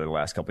faced each other the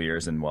last couple of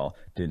years, and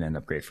didn't end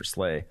up great for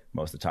Slay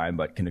most of the time.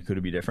 But can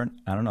Okudah be different?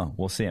 I don't know.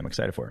 We'll see. I'm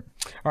excited for it.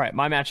 All right,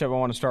 my matchup I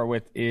want to start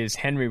with is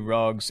Henry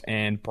Ruggs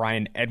and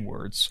Bryan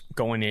Edwards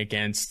going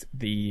against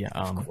the.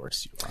 Of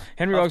course you are.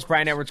 Henry Ruggs,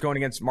 Bryan Edwards going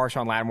against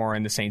Marshawn Lattimore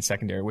in the Saints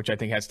secondary, which I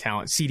think has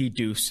talent. CD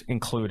Deuce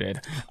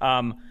included.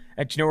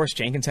 Janoris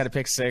Jenkins had a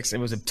pick 6. It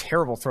was a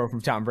terrible throw from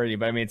Tom Brady,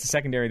 but I mean, it's a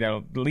secondary that'll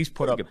at least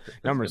put up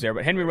numbers there.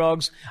 But Henry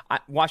Ruggs,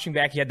 watching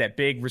back, he had that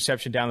big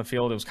reception down the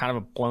field. It was kind of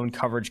a blown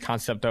coverage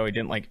concept, though. He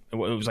didn't it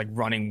was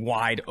running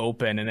wide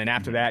open. And then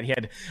after that, he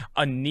had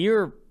a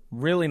near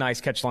really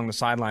nice catch along the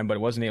sideline, but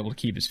wasn't able to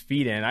keep his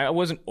feet in. I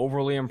wasn't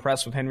overly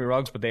impressed with Henry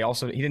Ruggs, but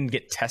he didn't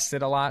get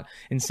tested a lot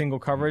in single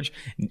coverage.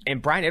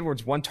 And Bryan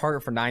Edwards, 1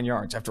 target for 9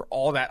 yards. After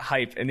all that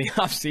hype in the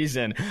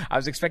offseason, I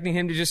was expecting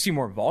him to just see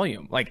more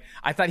volume.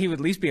 I thought he would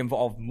at least be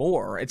involved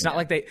more. It's not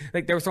like they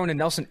were throwing to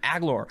Nelson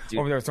Aguilar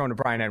over there throwing to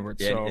Bryan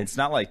Edwards. Yeah, so it's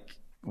not like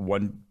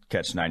 1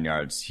 catch, 9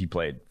 yards. He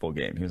played full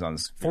game. He was on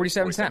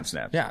 47 snaps.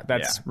 Yeah,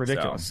 that's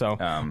ridiculous. So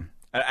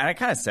I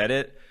kind of said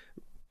it.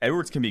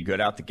 Edwards can be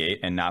good out the gate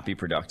and not be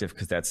productive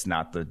because that's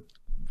not the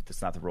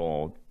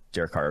role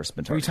Derek Carr's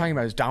been targeting. What are you talking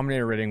about? His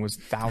dominator rating was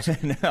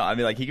 1,000. No, I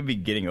mean he could be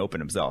getting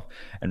open himself.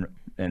 And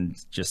and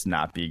just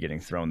not be getting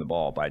thrown the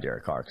ball by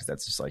Derek Carr, because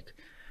that's just like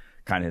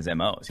kind of his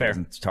MO. He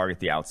doesn't target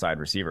the outside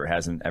receiver,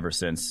 hasn't ever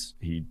since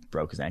he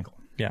broke his ankle.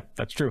 Yeah,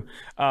 that's true.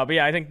 But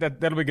yeah, I think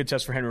that'll be a good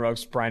test for Henry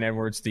Ruggs, Bryan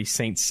Edwards, the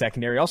Saints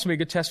secondary. Also be a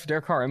good test for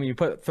Derek Carr. I mean, you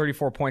put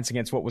 34 points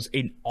against what was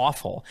an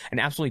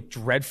absolutely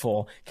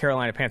dreadful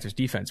Carolina Panthers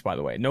defense, by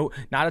the way. No,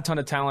 not a ton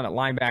of talent at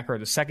linebacker.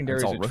 The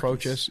secondary is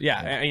atrocious. Yeah,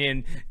 I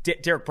mean,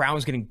 Derek Brown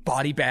was getting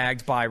body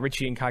bagged by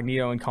Richie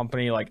Incognito and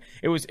company. Like,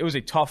 it was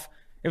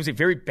a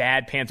very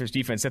bad Panthers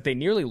defense that they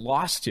nearly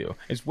lost to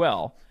as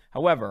well.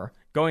 However,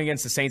 going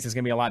against the Saints is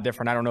going to be a lot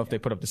different. I don't know if they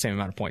put up the same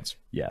amount of points.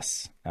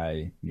 Yes,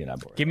 I get on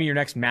board. Give me your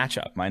next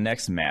matchup. My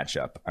next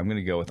matchup, I'm going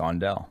to go with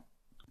Ondell,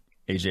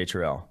 AJ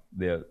Terrell,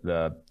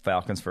 the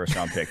Falcons'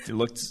 first-round pick. It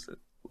looked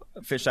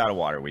fish out of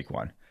water week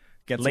 1.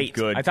 Gets late.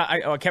 Good. I thought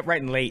I kept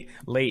writing late,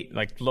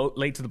 like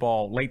late to the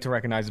ball, late to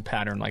recognize the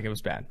pattern, like it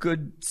was bad.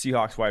 Good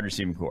Seahawks wide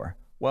receiving core.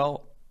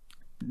 Well,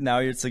 now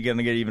it's going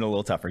to get even a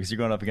little tougher because you're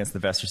going up against the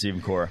best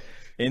receiving core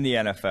in the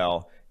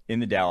NFL, in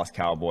the Dallas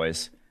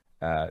Cowboys.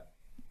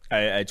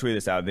 I tweeted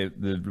this out.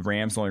 The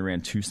Rams only ran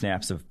 2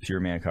 snaps of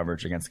pure man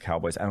coverage against the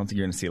Cowboys. I don't think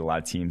you're going to see a lot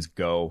of teams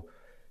go,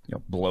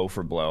 blow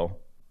for blow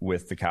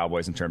with the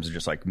Cowboys in terms of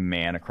just like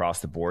man across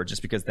the board.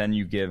 Just because then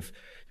you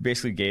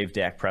basically gave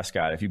Dak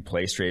Prescott, if you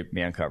play straight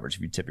man coverage,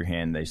 if you tip your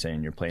hand, they say,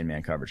 and you're playing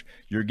man coverage,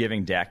 you're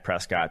giving Dak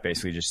Prescott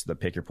basically just the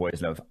pick your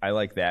poison of, I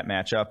like that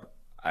matchup,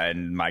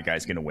 and my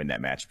guy's going to win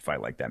that matchup if I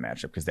like that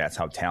matchup, because that's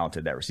how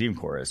talented that receiving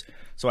core is.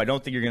 So I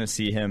don't think you're going to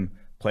see him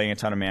playing a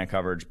ton of man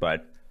coverage,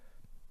 but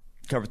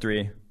cover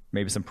 3.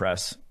 Maybe some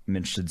press. I'm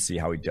interested to see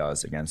how he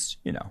does against,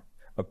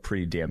 a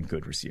pretty damn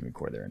good receiving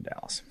core there in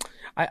Dallas.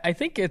 I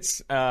think it's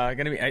going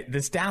to be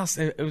this Dallas.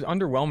 It was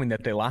underwhelming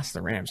that they lost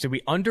the Rams. Did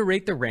we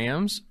underrate the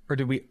Rams or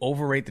did we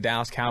overrate the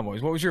Dallas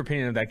Cowboys? What was your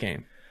opinion of that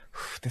game?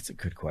 That's a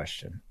good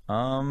question.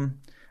 I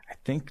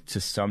think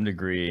to some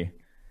degree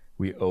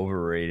we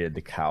overrated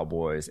the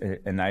Cowboys.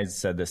 And I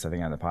said this, I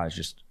think, on the pod. It's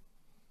just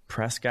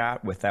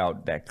Prescott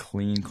without that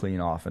clean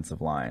offensive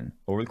line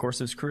over the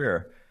course of his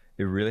career,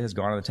 it really has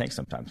gone in the tank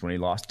sometimes. When he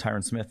lost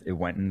Tyron Smith, it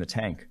went in the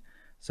tank.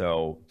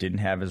 So didn't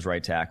have his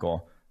right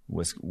tackle,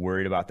 was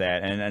worried about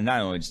that. And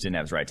not only just didn't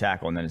have his right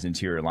tackle, and then his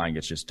interior line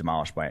gets just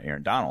demolished by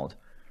Aaron Donald.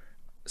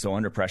 So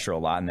under pressure a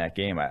lot in that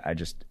game, I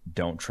just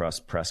don't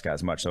trust Prescott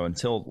as much. So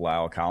until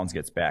Lyle Collins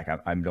gets back,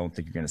 I don't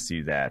think you're going to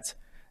see that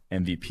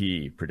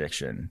MVP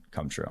prediction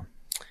come true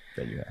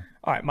that you have.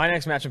 All right, my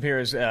next matchup here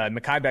is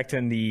Mekhi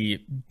Becton,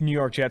 the New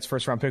York Jets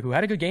first-round pick, who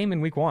had a good game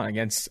in week 1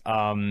 against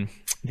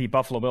the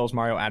Buffalo Bills,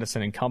 Mario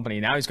Addison and company.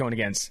 Now he's going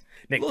against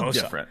Nick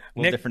Bosa.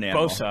 Different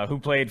Bosa, who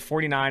played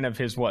 49 of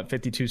his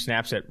 52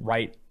 snaps at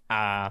right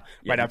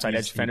outside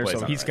edge defender.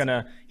 So he's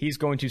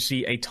going to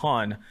see a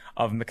ton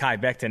of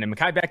Mekhi Becton. And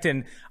Mekhi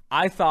Becton,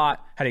 I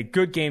thought, had a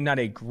good game, not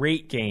a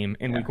great game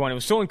in week 1. It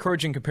was still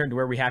encouraging compared to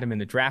where we had him in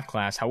the draft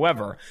class.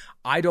 However,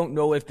 I don't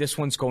know if this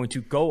one's going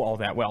to go all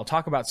that well.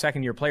 Talk about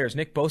second-year players.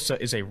 Nick Bosa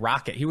is a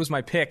rocket. He was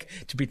my pick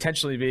to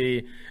potentially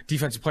be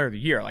Defensive Player of the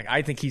Year. Like,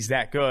 I think he's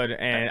that good.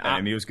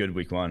 And he was good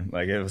week 1.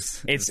 Like,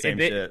 it's the same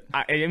shit.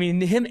 I mean,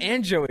 him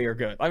and Joey are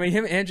good. I mean,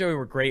 him and Joey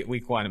were great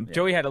week 1. Yeah.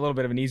 Joey had a little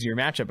bit of an easier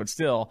matchup, but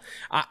still,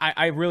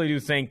 I really do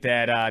think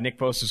that Nick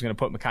Bosa is going to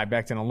put Mekhi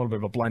Becton in a little bit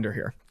of a blender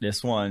here.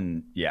 This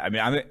one, yeah. I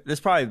mean, this is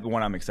probably the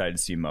one I'm excited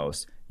to see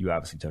most. You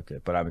obviously took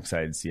it, but I'm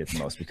excited to see it the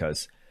most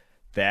because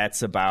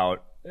that's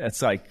about as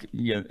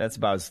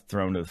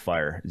thrown to the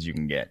fire as you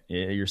can get.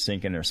 You're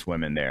sinking or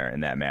swimming there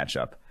in that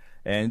matchup.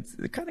 And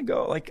kind of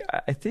go, like,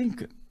 I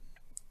think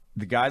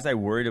the guys I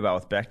worried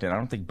about with Becton, I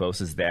don't think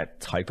Bosa's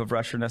that type of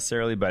rusher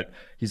necessarily, but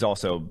he's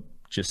also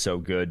just so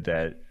good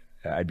that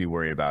I'd be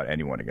worried about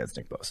anyone against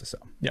Nick Bosa. So,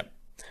 yep.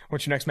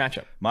 What's your next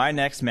matchup? My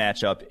next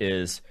matchup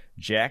is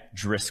Jack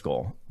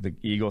Driscoll, the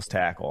Eagles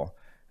tackle.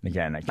 And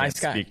again, I can't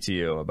speak to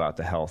you about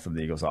the health of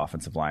the Eagles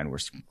offensive line. We're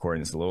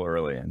recording this a little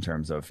early in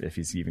terms of if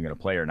he's even going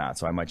to play or not.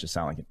 So I might just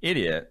sound like an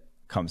idiot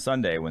come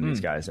Sunday when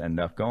these guys end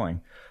up going.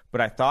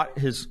 But I thought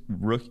his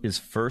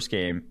first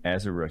game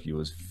as a rookie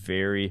was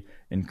very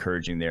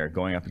encouraging there,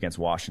 going up against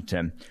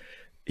Washington.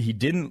 He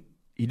didn't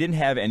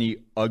have any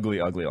ugly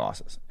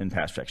losses in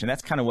pass protection.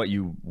 That's kind of what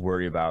you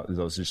worry about,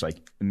 those just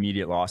like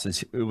immediate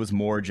losses. It was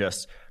more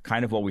just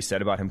kind of what we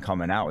said about him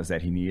coming out, is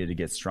that he needed to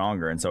get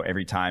stronger. And so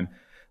every time,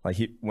 like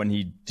when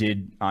he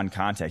did on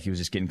contact, he was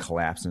just getting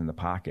collapsed in the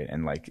pocket,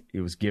 and like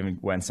it was giving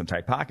Wentz some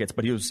tight pockets,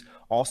 but he was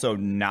also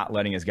not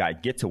letting his guy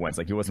get to Wentz.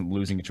 Like he wasn't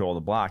losing control of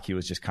the block. He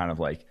was just kind of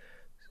like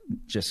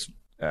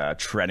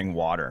treading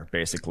water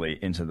basically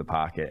into the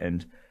pocket.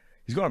 And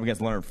he's going up against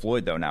Leonard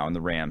Floyd though now in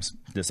the Rams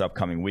this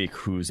upcoming week,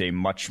 who's a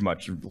much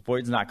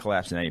Floyd's not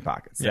collapsed in any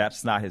pockets. Yeah.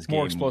 That's not his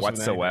game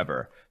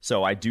whatsoever.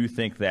 So I do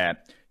think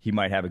that he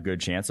might have a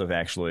good chance of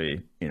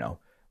actually,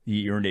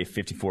 he earned a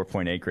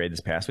 54.8 grade this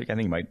past week. I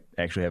think he might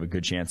actually have a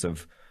good chance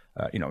of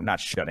not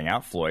shutting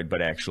out Floyd,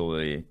 but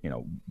actually,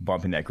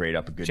 bumping that grade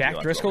up a good deal.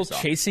 Jack Driscoll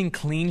chasing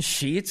clean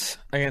sheets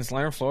against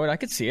Leonard Floyd. I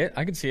could see it.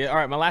 All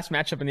right, my last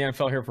matchup in the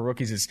NFL here for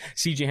rookies is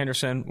C.J.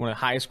 Henderson, one of the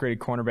highest graded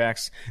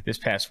cornerbacks this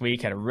past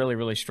week. Had a really,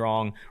 really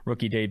strong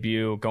rookie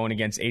debut going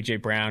against A.J.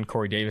 Brown,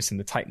 Corey Davis, and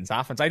the Titans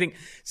offense. I think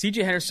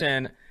C.J.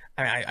 Henderson,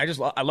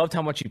 I loved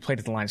how much he played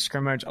at the line of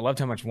scrimmage. I loved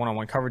how much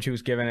one-on-one coverage he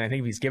was given. And I think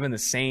if he's given the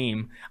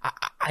same,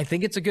 I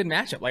think it's a good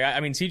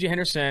matchup. C.J.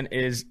 Henderson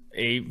is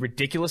a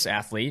ridiculous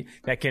athlete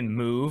that can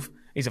move.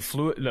 He's a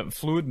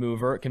fluid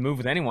mover, can move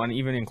with anyone,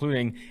 even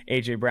including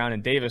A.J. Brown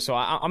and Davis. So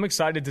I'm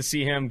excited to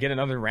see him get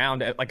another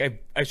round at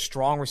a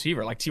strong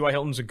receiver. T.Y.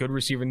 Hilton's a good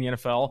receiver in the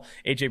NFL.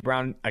 A.J.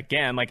 Brown,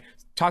 again,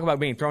 talk about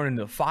being thrown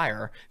into the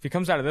fire. If he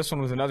comes out of this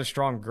one with another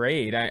strong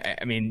grade,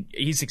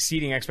 he's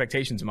exceeding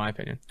expectations in my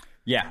opinion.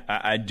 Yeah,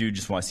 I do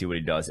just want to see what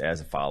he does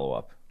as a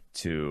follow-up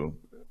to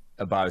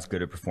about as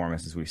good a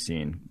performance as we've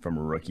seen from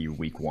a rookie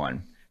week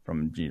one,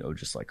 from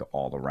just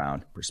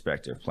all-around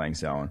perspective, playing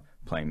zone,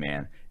 playing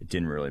man. It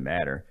didn't really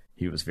matter.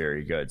 He was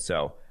very good.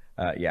 So,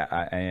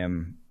 I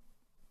am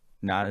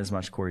not as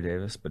much Corey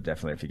Davis, but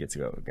definitely if he gets to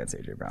go against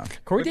A.J. Brown.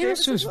 Corey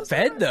Davis was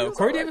fed, though.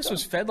 Corey Davis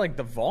was fed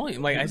the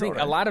volume. I think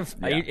a lot of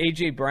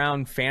A.J.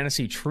 Brown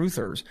fantasy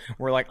truthers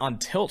were on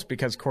tilt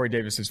because Corey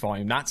Davis's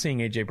volume. Not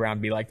seeing A.J. Brown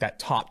be that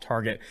top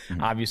target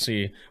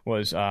obviously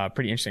was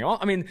pretty interesting.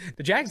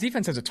 The Jags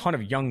defense has a ton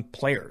of young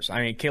players.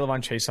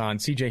 Kayvon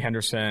Chaisson, C.J.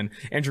 Henderson,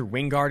 Andrew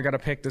Wingard got a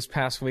pick this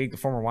past week, the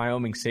former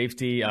Wyoming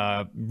safety,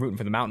 rooting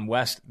for the Mountain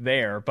West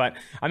there. But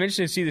I'm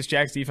interested to see this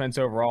Jags defense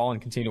overall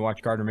and continue to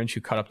watch Gardner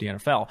Minshew cut up the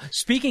NFL.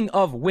 Speaking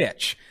of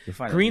which,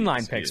 Green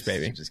Line picks,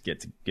 baby. Just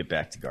get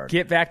back to Gardner.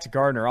 Get back to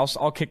Gardner.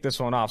 I'll kick this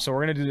one off. So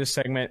we're going to do this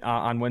segment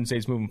on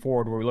Wednesdays moving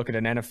forward where we look at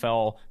an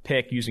NFL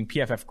pick using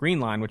PFF Green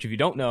Line, which if you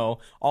don't know,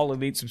 all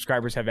elite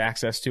subscribers have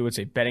access to. It's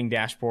a betting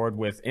dashboard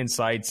with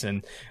insights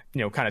and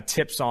kind of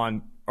tips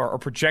on or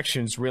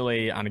projections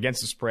really on against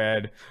the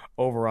spread,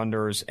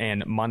 over-unders,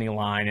 and money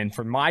line. And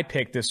for my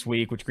pick this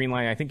week, which Green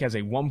Line I think has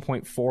a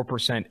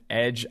 1.4%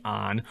 edge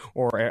on,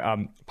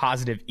 or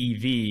positive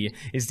EV,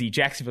 is the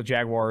Jacksonville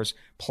Jaguars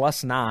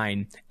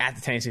 +9 at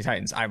the Tennessee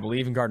Titans. I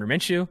believe in Gardner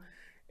Minshew.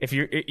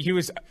 He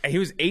was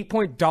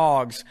 8-point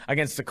dogs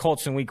against the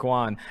Colts in week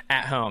one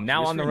at home.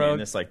 Now on the road.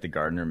 This the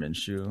Gardner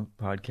Minshew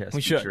podcast.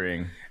 We should.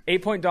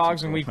 8-point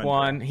dogs in week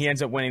one. He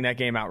ends up winning that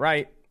game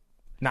outright.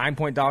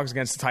 9-point dogs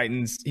against the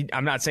Titans.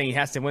 I'm not saying he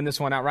has to win this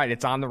one outright.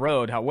 It's on the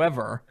road.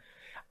 However,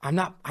 I'm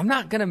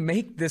not gonna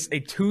make this a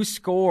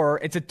 2-score.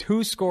 It's a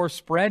 2-score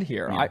spread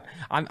here. Yeah.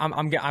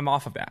 I'm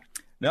off of that.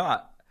 No,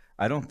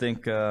 I don't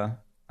think that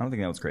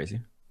was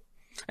crazy.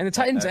 And the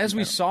Titans, as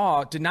we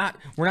saw,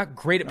 were not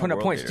great at putting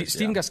up points.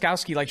 Stephen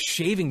Gostkowski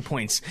shaving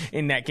points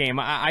in that game.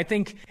 I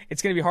think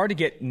it's going to be hard to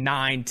get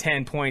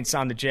 9-10 points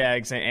on the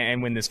Jags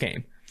and win this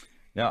game.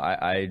 No,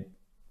 I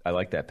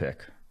like that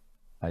pick.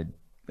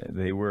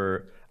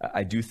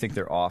 I do think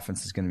their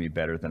offense is going to be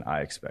better than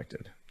I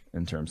expected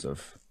in terms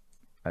of.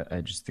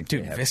 I just think,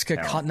 dude,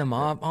 Viska cutting them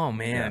up. Oh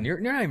man, you're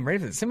not even ready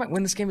for this. They might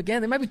win this game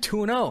again. They might be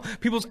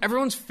 2-0.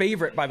 Everyone's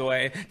favorite, by the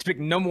way, to pick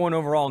number 1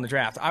 overall in the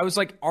draft. I was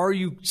like, are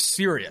you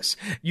serious?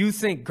 You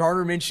think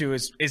Gardner Minshew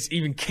is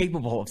even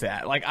capable of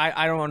that?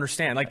 I don't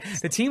understand.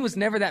 The team was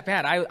never that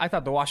bad. I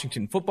thought the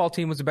Washington football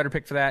team was a better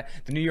pick for that.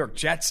 The New York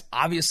Jets,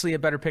 obviously a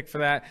better pick for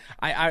that.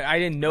 I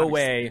in no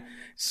way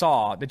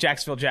saw the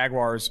Jacksonville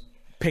Jaguars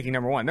picking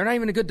number 1. They're not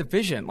even a good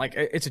division.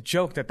 It's a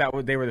joke that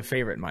they were the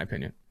favorite in my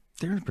opinion.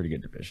 They're in a pretty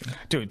good division.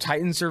 Dude,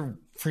 Titans are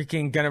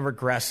freaking going to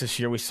regress this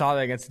year. We saw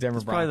that against the Denver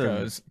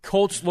Broncos.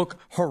 Colts look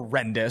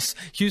horrendous.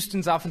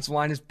 Houston's offensive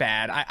line is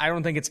bad. I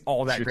don't think it's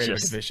all that great of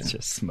a division.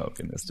 Just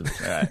smoking this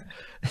division. All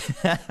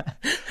right.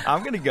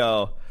 I'm going to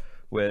go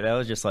with, that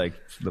was just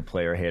the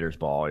player haters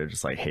ball. You're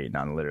just hating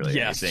on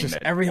literally anything. Just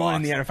everyone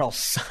in the NFL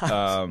sucks.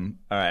 All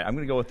right, I'm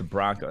going to go with the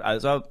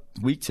Broncos. So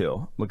week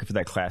 2, looking for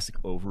that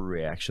classic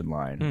overreaction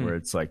line where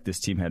it's this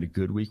team had a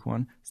good week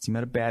 1, this team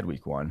had a bad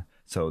week 1.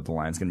 So the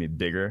line's going to be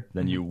bigger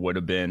than you would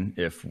have been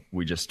if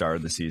we just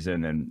started the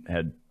season and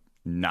had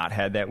not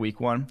had that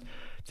week 1.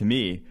 To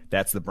me,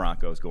 that's the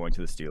Broncos going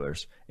to the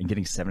Steelers and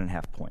getting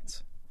 7.5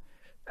 points.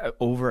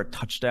 Over a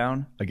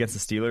touchdown against the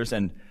Steelers.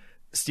 And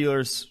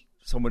Steelers,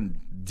 someone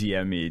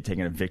DM me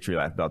taking a victory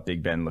lap about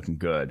Big Ben looking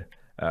good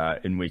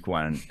in week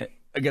 1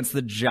 against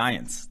the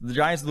Giants. The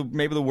Giants are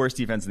maybe the worst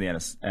defense in the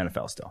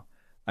NFL still.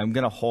 I'm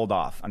going to hold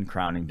off on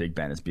crowning Big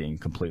Ben as being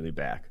completely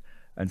back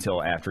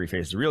until after he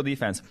faces a real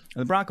defense.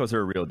 And the Broncos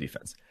are a real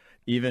defense.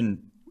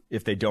 Even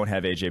if they don't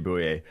have A.J.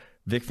 Bouye,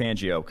 Vic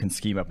Fangio can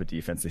scheme up a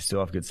defense. They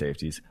still have good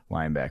safeties,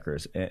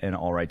 linebackers, and an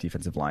all-right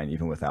defensive line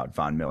even without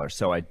Von Miller.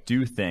 So I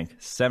do think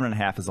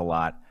 7.5 is a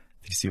lot.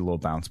 If you see a little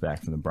bounce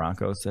back from the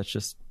Broncos,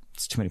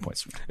 it's too many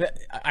points.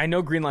 I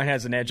know Green Line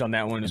has an edge on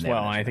that one as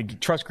well. I think you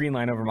trust Green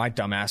Line over my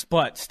dumbass.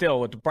 But still,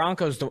 with the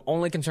Broncos, the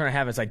only concern I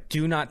have is I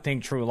do not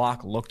think Drew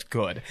Lock looked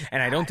good.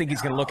 And I don't think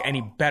he's going to look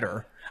any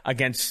better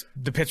against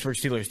the Pittsburgh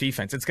Steelers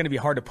defense. It's going to be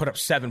hard to put up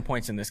 7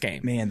 points in this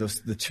game. Man,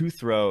 the 2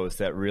 throws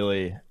that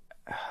really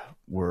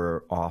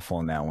were awful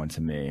in that one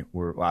to me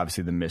were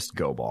obviously the missed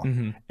go ball.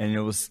 And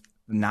it was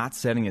not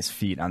setting his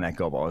feet on that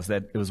go ball.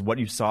 It was what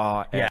you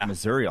saw at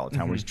Missouri all the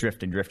time, where he's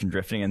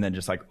drifting, and then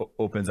just like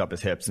opens up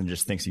his hips and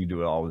just thinks he can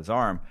do it all with his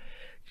arm.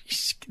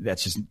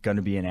 That's just going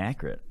to be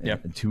inaccurate.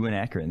 Yep. Too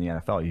inaccurate in the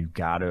NFL. You've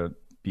got to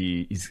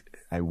be.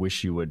 I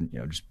wish you would,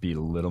 just be a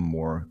little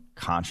more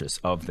conscious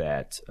of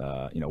that.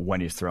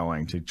 When he's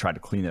throwing, to try to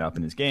clean it up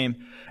in his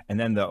game, and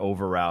then the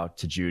over route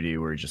to Jeudy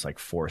where he just like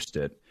forced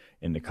it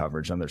into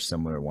coverage. Another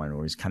similar one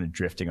where he's kind of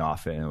drifting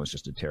off it, and it was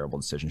just a terrible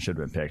decision. Should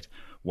have been picked.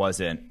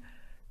 Wasn't.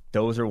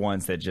 Those are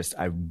ones that just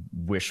I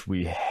wish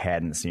we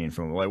hadn't seen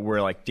from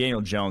where like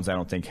Daniel Jones. I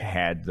don't think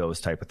had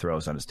those type of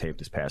throws on his tape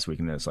this past week,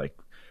 and it's like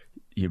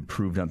he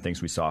improved on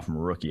things we saw from a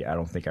rookie. I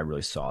don't think I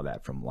really saw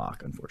that from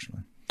Locke,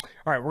 unfortunately.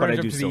 All right, we're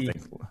going to jump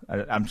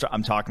to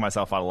I'm talking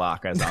myself out of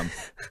Locke as I'm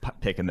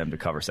picking them to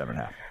cover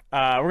 7.5.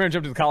 We're going to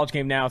jump to the college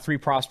game now. 3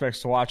 prospects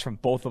to watch from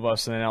both of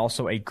us, and then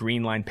also a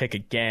green line pick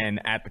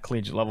again at the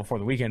collegiate level for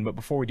the weekend. But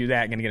before we do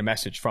that, I'm going to get a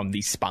message from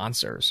the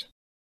sponsors.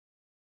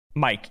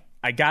 Mike,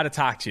 I got to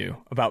talk to you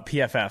about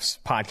PFF's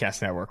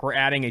podcast network. We're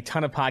adding a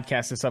ton of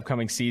podcasts this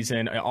upcoming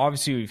season.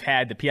 Obviously, we've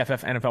had the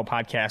PFF NFL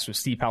podcast with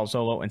Steve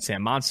Palazzolo and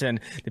Sam Monson.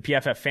 The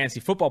PFF Fantasy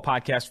Football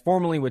podcast,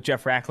 formerly with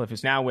Jeff Ratcliffe,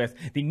 is now with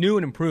the new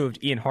and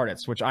improved Ian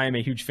Hartitz, which I am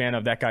a huge fan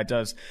of. That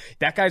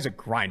guy's a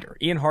grinder.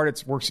 Ian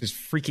Hartitz works his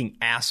freaking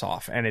ass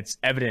off, and it's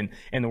evident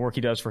in the work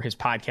he does for his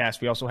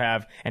podcast. We also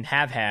have and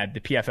have had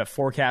the PFF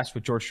Forecast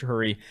with George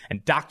Chahuri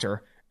and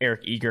Dr.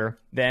 Eric Eager.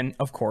 Then,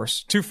 of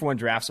course, 2-for-1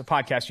 Drafts, a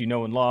podcast you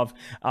know and love.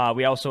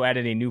 We also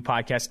added a new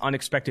podcast,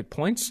 Unexpected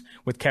Points,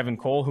 with Kevin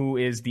Cole, who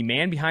is the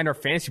man behind our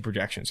fantasy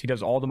projections. He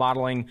does all the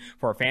modeling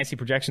for our fantasy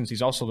projections.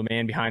 He's also the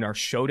man behind our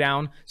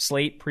Showdown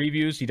slate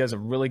previews. He does a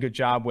really good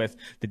job with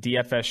the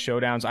DFS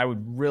Showdowns. I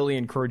would really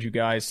encourage you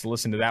guys to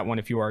listen to that one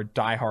if you are a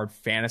diehard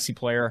fantasy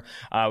player.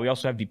 We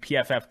also have the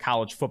PFF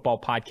College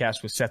Football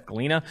podcast with Seth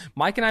Galina.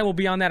 Mike and I will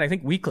be on that, I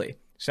think, weekly.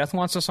 Seth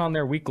wants us on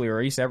there weekly, or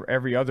at least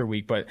every other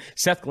week. But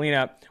Seth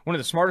Galina, one of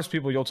the smartest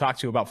people you'll talk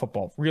to about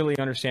football, really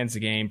understands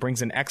the game,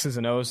 brings in X's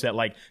and O's that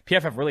like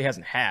PFF really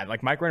hasn't had.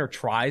 Like Mike Renner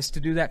tries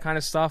to do that kind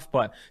of stuff,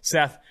 but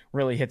Seth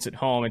really hits it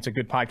home. It's a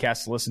good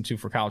podcast to listen to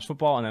for college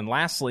football. And then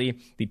lastly,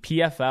 the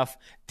PFF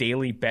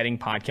Daily Betting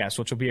Podcast,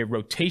 which will be a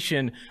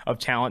rotation of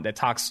talent that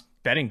talks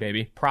betting,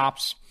 baby,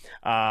 props,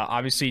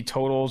 obviously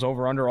totals,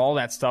 over, under, all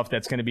that stuff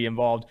that's going to be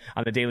involved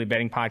on the Daily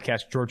Betting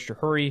Podcast. George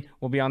Chahuri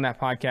will be on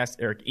that podcast,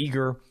 Eric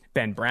Eager,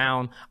 Ben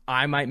Brown.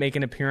 I might make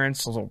an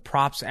appearance, a little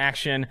props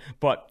action.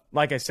 But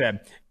like I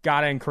said,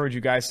 got to encourage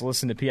you guys to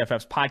listen to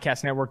PFF's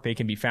podcast network. They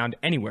can be found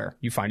anywhere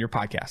you find your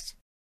podcasts.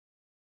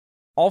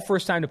 All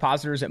first-time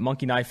depositors at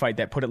Monkey Knife Fight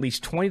that put at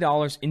least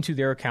 $20 into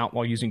their account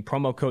while using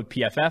promo code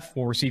PFF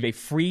will receive a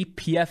free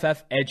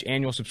PFF Edge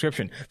annual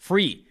subscription.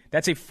 Free.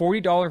 That's a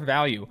 $40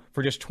 value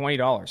for just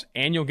 $20.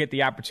 And you'll get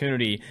the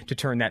opportunity to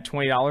turn that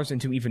 $20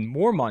 into even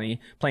more money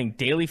playing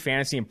daily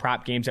fantasy and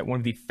prop games at one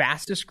of the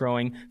fastest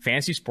growing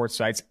fantasy sports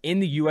sites in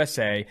the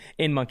USA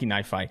in Monkey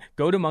Knife Fight.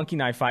 Go to Monkey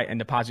Knife Fight and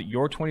deposit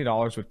your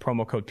 $20 with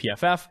promo code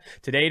PFF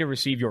today to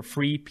receive your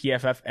free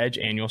PFF Edge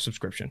annual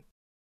subscription.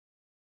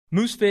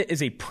 MooseFit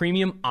is a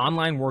premium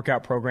online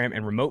workout program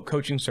and remote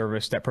coaching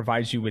service that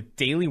provides you with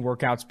daily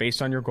workouts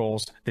based on your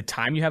goals, the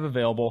time you have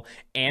available,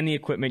 and the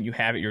equipment you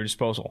have at your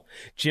disposal.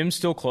 Gyms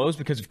still closed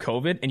because of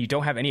COVID and you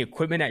don't have any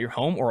equipment at your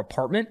home or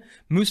apartment?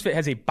 MooseFit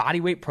has a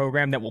bodyweight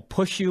program that will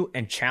push you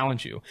and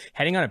challenge you.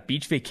 Heading on a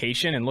beach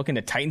vacation and looking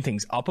to tighten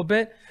things up a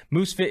bit?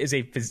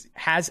 MooseFit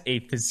has a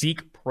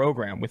physique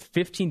program with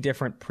 15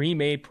 different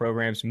pre-made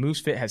programs.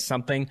 MooseFit has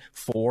something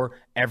for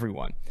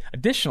everyone.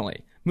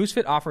 Additionally,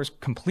 MooseFit offers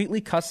completely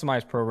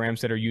customized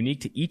programs that are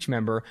unique to each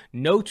member.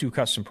 No 2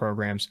 custom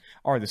programs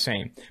are the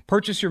same.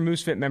 Purchase your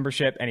MooseFit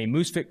membership and a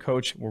MooseFit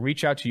coach will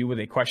reach out to you with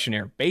a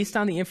questionnaire. Based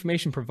on the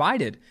information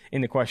provided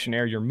in the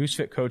questionnaire, your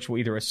MooseFit coach will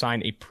either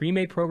assign a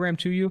pre-made program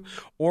to you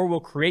or will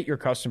create your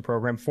custom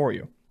program for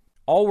you.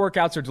 All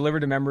workouts are delivered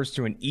to members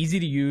through an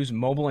easy-to-use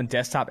mobile and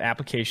desktop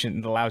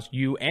application that allows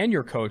you and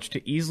your coach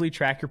to easily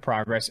track your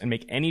progress and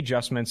make any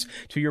adjustments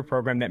to your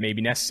program that may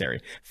be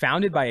necessary.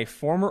 Founded by a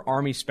former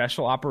Army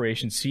Special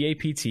Operations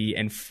CAPT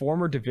and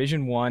former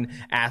Division I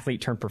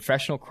athlete turned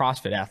professional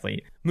CrossFit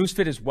athlete,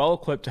 MooseFit is well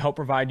equipped to help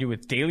provide you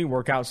with daily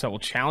workouts that will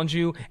challenge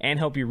you and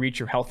help you reach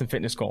your health and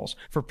fitness goals.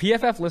 For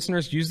PFF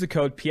listeners, use the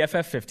code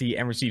PFF50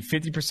 and receive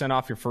 50%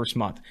 off your first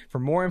month. For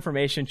more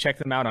information, check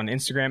them out on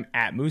Instagram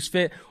at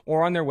MooseFit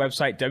or on their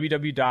website,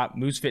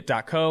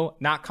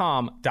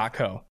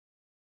 www.moosefit.co.com.co.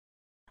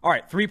 All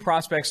right, 3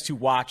 prospects to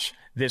watch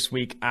this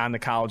week on the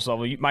college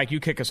level. Mike, you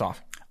kick us off.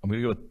 I'm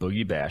going to go with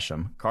Boogie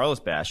Basham. Carlos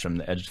Basham,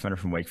 the edge defender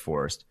from Wake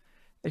Forest.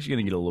 Actually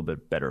going to get a little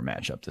bit better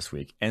matchup this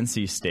week.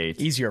 NC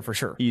State. Easier for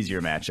sure.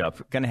 Easier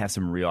matchup. Going to have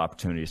some real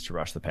opportunities to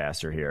rush the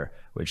passer here,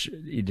 which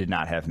he did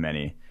not have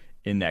many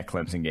in that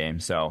Clemson game.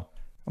 So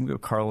I'm going to go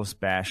Carlos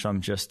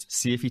Basham, just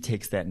see if he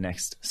takes that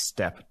next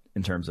step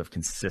in terms of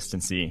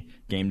consistency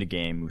game to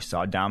game. We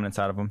saw dominance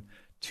out of him,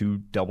 2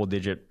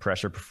 double-digit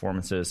pressure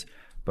performances,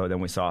 but then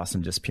we saw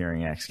some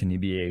disappearing acts. Can he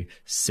be a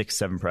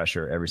 6-7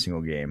 pressure every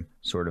single game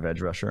sort of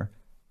edge rusher?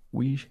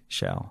 We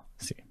shall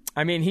see.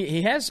 I mean,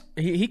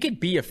 he could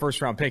be a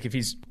first-round pick if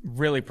he's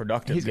really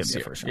productive. He's going to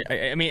be a first-round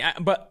pick.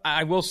 But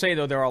I will say,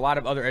 though, there are a lot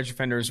of other edge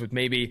defenders with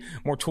maybe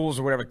more tools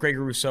or whatever,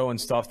 Gregory Rousseau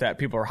and stuff that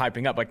people are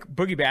hyping up. Like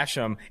Boogie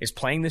Basham is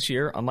playing this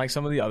year, unlike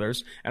some of the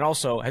others, and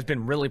also has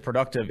been really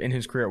productive in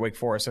his career at Wake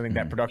Forest. I think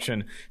that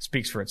production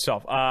speaks for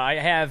itself.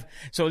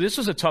 So this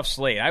was a tough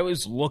slate. I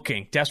was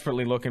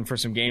desperately looking for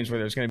some games where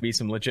there's going to be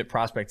some legit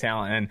prospect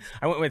talent, and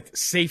I went with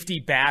safety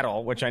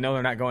battle, which I know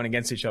they're not going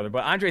against each other,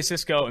 but Andre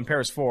Cisco and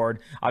Paris Ford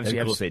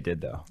obviously did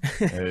though.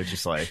 It was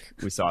just like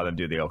we saw them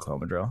do the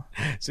Oklahoma drill.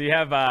 So you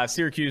have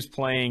Syracuse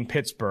playing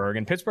Pittsburgh,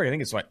 and Pittsburgh I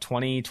think it's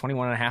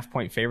 21.5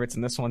 point favorites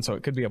in this one, so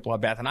it could be a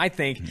bloodbath. And I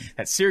think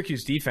that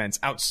Syracuse defense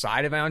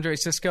outside of Andre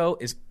Cisco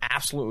is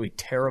absolutely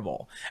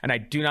terrible, and I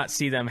do not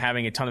see them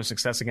having a ton of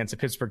success against a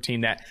Pittsburgh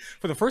team that,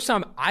 for the first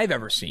time I've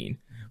ever seen,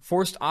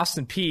 forced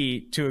Austin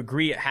Peay to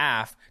agree at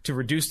half to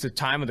reduce the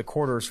time of the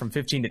quarters from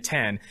 15 to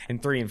 10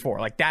 and 3 and 4.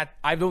 Like that,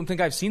 I don't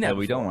think I've seen that before.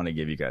 We don't want to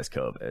give you guys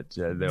COVID.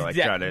 They're like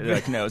trying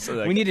to no. So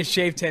like, we need to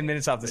shave 10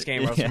 minutes off this game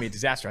or else it's going to be a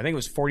disaster. I think it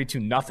was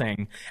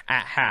 42-0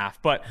 at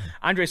half. But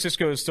Andre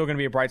Cisco is still going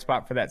to be a bright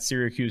spot for that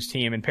Syracuse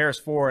team. And Paris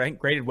Ford, I think,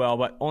 graded well,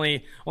 but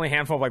only a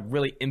handful of like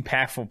really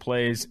impactful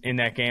plays in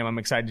that game. I'm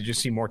excited to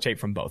just see more tape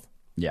from both.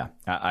 Yeah,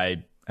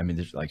 I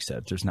mean, like I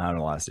said, there's not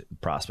a lot of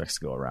prospects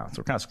to go around. So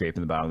we're kind of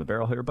scraping the bottom of the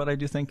barrel here, but I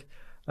do think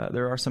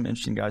there are some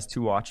interesting guys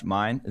to watch.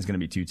 Mine is going to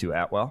be Tutu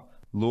Atwell.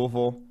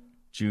 Louisville,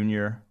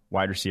 junior,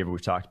 wide receiver.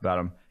 We've talked about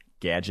him.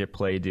 Gadget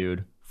play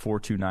dude.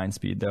 4.29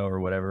 speed, though, or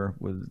whatever,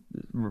 was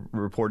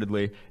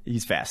reportedly.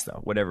 He's fast,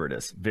 though, whatever it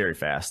is. Very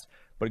fast.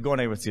 But going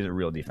against a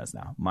real defense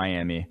now.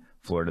 Miami,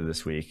 Florida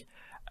this week.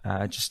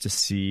 Just to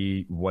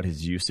see what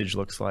his usage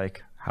looks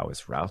like, how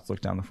his routes look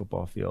down the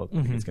football field.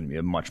 I think it's going to be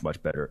a much,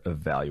 much better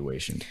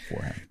evaluation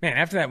for him. Man,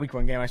 after that week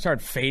 1 game, I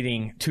started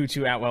fading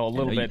Tutu Atwell a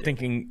little bit,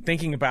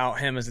 thinking about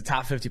him as a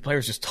top 50 player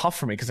is just tough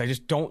for me because I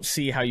just don't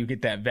see how you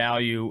get that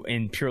value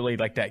in purely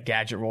like that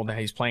gadget role that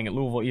he's playing at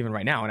Louisville even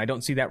right now. And I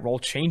don't see that role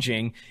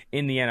changing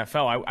in the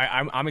NFL.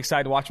 I'm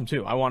excited to watch him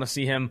too. I want to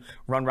see him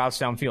run routes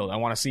downfield. I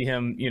want to see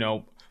him,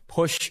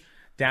 push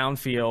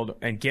downfield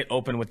and get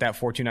open with that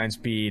 4.29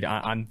 speed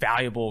on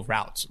valuable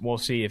routes. We'll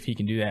see if he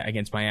can do that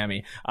against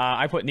Miami.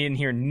 I put in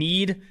here,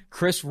 need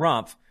Chris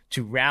Rumph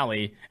to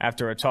rally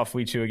after a tough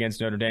week 2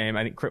 against Notre Dame.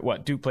 I think,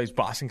 Duke plays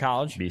Boston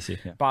College? BC,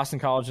 yeah. Boston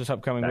College this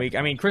upcoming week.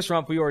 I mean, Chris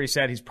Rumph, we already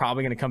said he's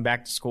probably going to come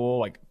back to school,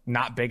 like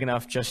not big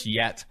enough just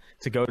yet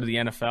to go to the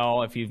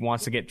NFL if he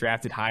wants to get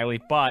drafted highly,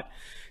 but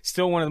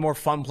still one of the more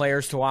fun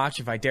players to watch,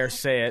 if I dare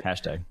say it.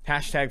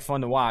 Hashtag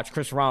fun to watch.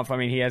 Chris Rumph, I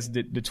mean, he has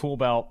the tool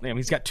belt.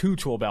 He's got 2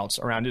 tool belts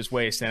around his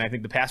waist, and I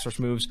think the pass rush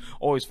move's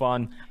always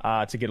fun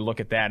to get a look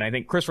at that. And I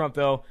think Chris Rumph,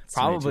 though,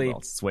 probably...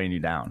 It's weighing you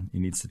down. He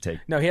needs to take...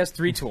 No, he has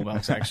 3 tool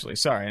belts, actually.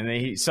 Sorry. And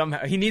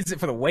he needs it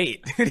for the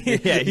weight.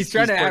 he's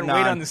trying to add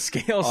weight on the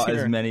scales here.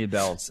 As many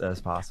belts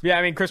as possible. Yeah,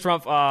 I mean, Chris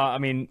Rumph,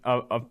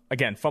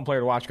 again, fun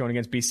player to watch going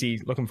against BC.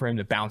 Looking for him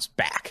to bounce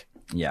back.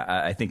 Yeah,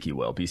 I think he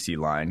will. BC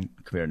line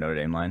compared to Notre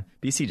Dame line.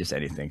 BC just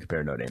anything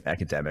compared to Notre Dame.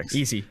 Academics.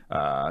 Easy.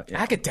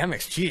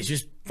 Academics, geez.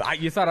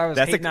 You thought I was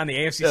hating on the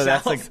AFC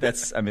South?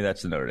 That's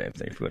the Notre Dame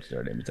thing. If we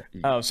go to Notre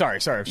Dame. Oh, sorry.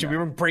 Should we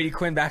bring Brady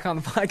Quinn back on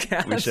the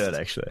podcast? We should,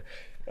 actually.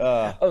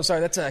 Sorry.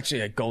 That's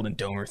actually a Golden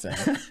Domer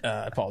thing.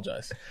 I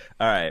apologize.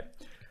 All right.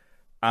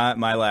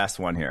 My last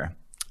one here.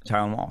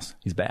 Tylan Wallace.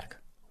 He's back.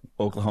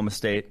 Oklahoma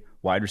State,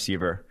 wide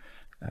receiver,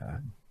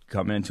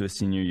 coming into his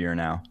senior year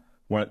now.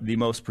 One of the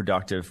most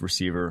productive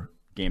receiver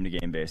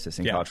game-to-game basis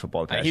in college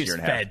football the past year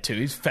and a half. He's fed, too.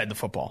 He's fed the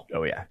football.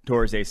 Oh, yeah.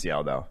 Tore his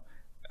ACL, though.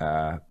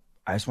 I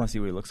just want to see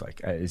what he looks like.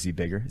 Is he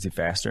bigger? Is he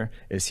faster?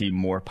 Is he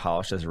more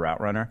polished as a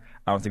route runner?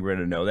 I don't think we're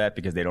going to know that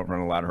because they don't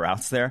run a lot of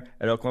routes there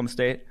at Oklahoma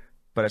State.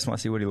 But I just want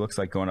to see what he looks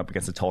like going up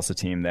against a Tulsa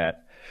team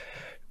that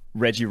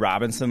Reggie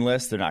Robinson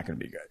list, they're not going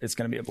to be good. It's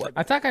going to be a blood.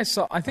 I think I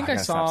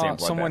saw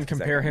someone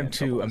compare him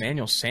to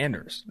Emmanuel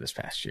Sanders this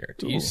past year.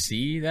 Do you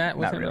see that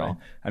with him at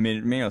all? I mean,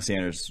 Emmanuel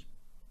Sanders...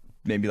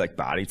 maybe like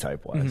body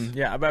type wise. Mm-hmm.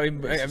 Yeah, but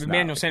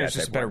Emmanuel Sanders is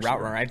just a better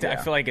route runner. I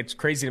feel like it's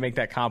crazy to make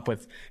that comp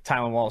with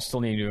Tylan Wallace still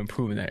needing to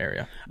improve in that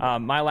area.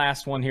 My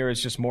last one here is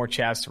just more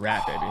Chaz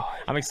Surratt, baby.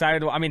 I'm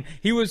excited.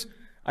 He was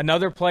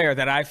another player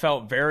that I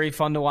felt very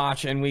fun to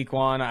watch in week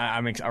 1.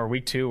 Or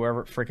week 2,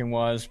 wherever it freaking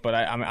was. But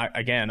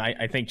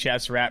I think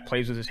Chaz Surratt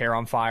plays with his hair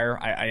on fire.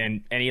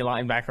 And any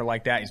linebacker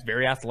like that, he's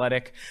very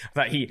athletic.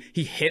 But he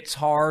hits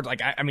hard.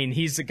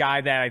 He's the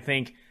guy that I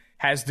think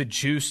has the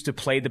juice to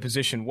play the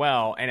position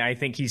well, and I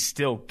think he's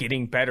still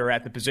getting better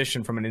at the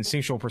position from an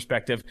instinctual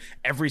perspective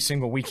every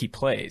single week he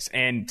plays.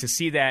 And to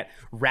see that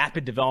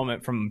rapid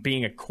development from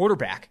being a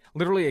quarterback,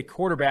 literally a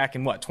quarterback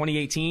in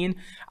 2018,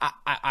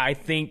 I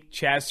think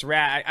Chaz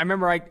Surratt, I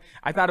remember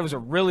I thought it was a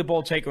really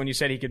bold take when you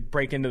said he could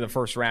break into the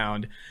first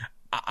round.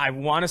 I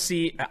want to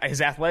see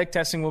his athletic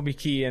testing will be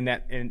key in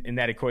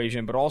that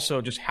equation, but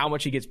also just how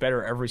much he gets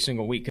better every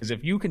single week. Because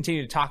if you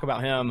continue to talk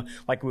about him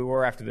like we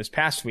were after this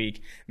past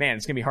week, man,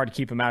 it's going to be hard to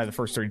keep him out of the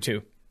first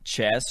 32.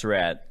 Chaz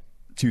Surratt,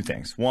 2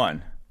 things.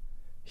 1,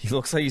 he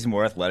looks like he's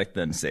more athletic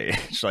than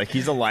Sage. Like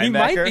he's a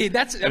linebacker. He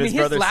might be.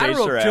 His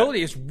lateral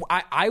agility is,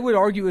 I would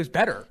argue, is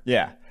better.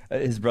 Yeah.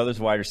 His brother's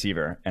wide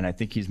receiver, and I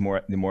think he's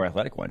the more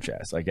athletic one,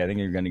 Chaz. Like, I think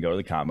you're going to go to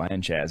the combine,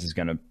 and Chaz is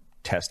going to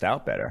test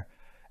out better.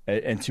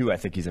 And two, I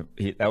think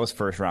that was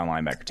first-round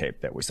linebacker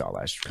tape that we saw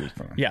last week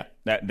from him. Yeah.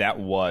 That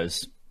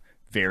was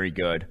very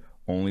good.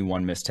 Only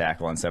one missed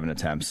tackle on 7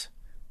 attempts.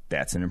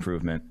 That's an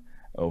improvement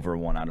over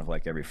 1 out of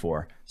like every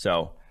 4.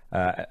 So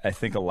I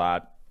think a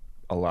lot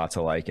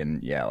to like.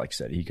 And yeah, like I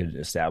said, he could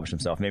establish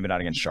himself, maybe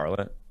not against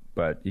Charlotte,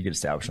 but he could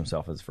establish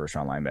himself as a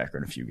first-round linebacker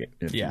in a few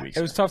weeks.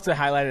 It was tough to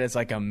highlight it as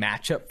like a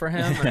matchup for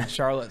him. And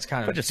Charlotte's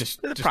kind of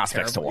just prospects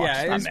terrible. to watch.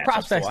 Yeah, it's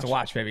prospects to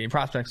watch, baby.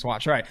 Prospects to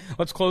watch. All right,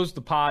 let's close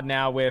the pod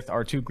now with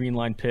our 2 Green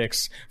Line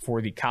picks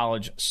for the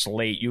college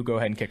slate. You go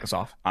ahead and kick us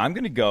off. I'm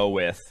going to go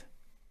with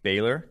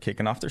Baylor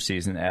kicking off their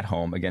season at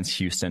home against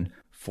Houston,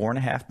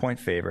 4.5-point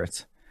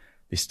favorites.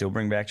 They still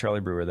bring back Charlie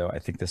Brewer, though. I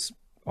think this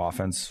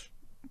offense,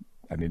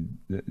 I mean,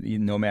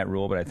 no Matt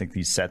Rule, but I think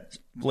he's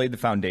laid the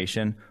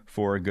foundation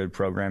for a good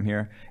program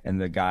here. And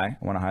the guy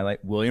I want to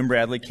highlight, William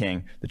Bradley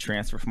King, the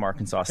transfer from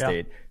Arkansas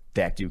State.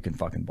 That dude can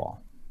fucking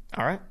ball.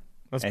 All right.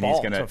 Let's and ball.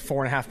 He's gonna, it's a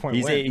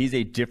 4.5-point win. He's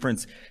a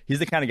difference. He's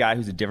the kind of guy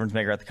who's a difference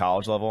maker at the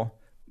college level.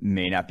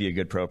 May not be a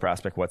good pro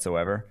prospect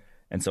whatsoever.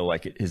 And so,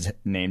 like, his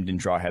name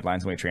didn't draw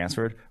headlines when he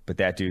transferred, but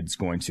that dude's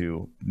going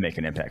to make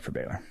an impact for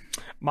Baylor.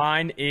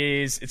 Mine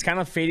is, it's kind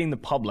of fading the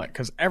public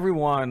because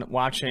everyone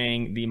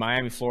watching the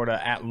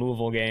Miami-Florida at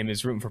Louisville game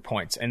is rooting for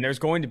points, and there's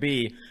going to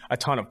be a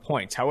ton of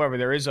points. However,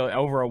 there is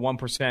over a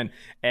 1%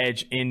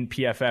 edge in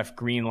PFF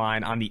Green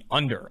Line on the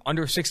under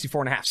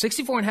 64.5.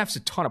 64.5 is a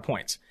ton of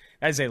points.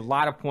 That is a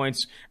lot of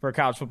points for a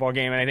college football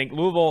game. And I think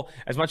Louisville,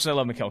 as much as I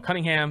love Mikael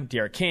Cunningham,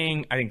 De'Aaron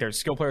King, I think there's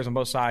skill players on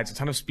both sides, a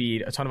ton of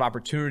speed, a ton of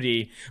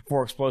opportunity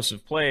for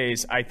explosive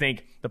plays. I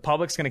think the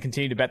public's going to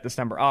continue to bet this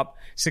number up.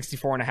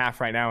 64.5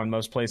 right now in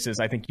most places.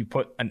 I think you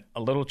put a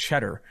little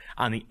cheddar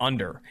on the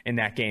under in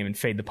that game and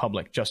fade the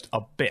public just a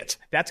bit.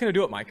 That's going to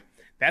do it, Mike.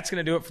 That's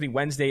going to do it for the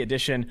Wednesday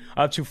edition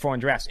of 2 for 1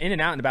 Drafts. In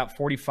and out in about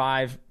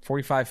 45,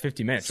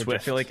 50 minutes, which I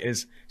feel like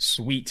is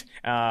sweet.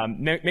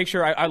 Make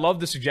sure, I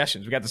love the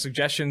suggestions. We got the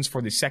suggestions for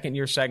the second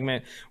year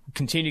segment.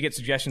 Continue to get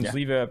suggestions. Yeah.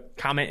 Leave a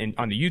comment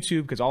on the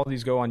YouTube because all of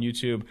these go on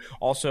YouTube.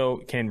 Also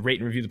can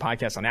rate and review the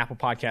podcast on Apple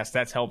Podcasts.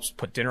 That helps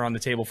put dinner on the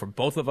table for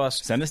both of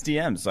us. Send us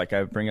DMs. Like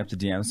I bring up the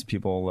DMs to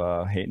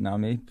people hating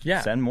on me. Yeah.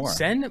 Send more.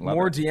 Send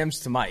more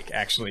DMs to Mike,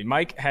 actually.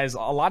 Mike has a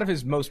lot of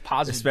his most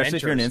positive Especially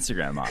ventures. If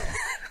you're an Instagram model.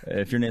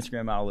 If you're an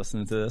Instagram model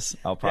listening to this,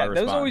 I'll probably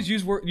respond. Those always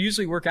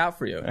usually work out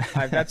for you.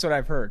 That's what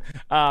I've heard.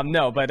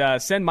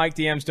 Send Mike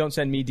DMs. Don't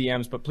send me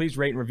DMs, but please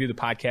rate and review the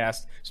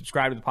podcast.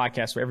 Subscribe to the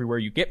podcast for everywhere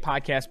you get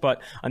podcasts.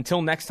 But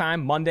until next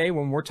time, Monday,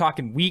 when we're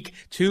talking week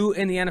 2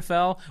 in the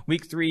NFL,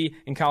 week 3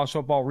 in college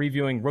football,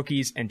 reviewing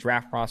rookies and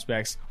draft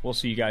prospects. We'll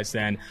see you guys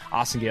then.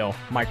 Austin Gayle,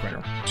 Mike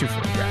Renner, 2 for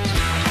 1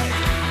 Drafts.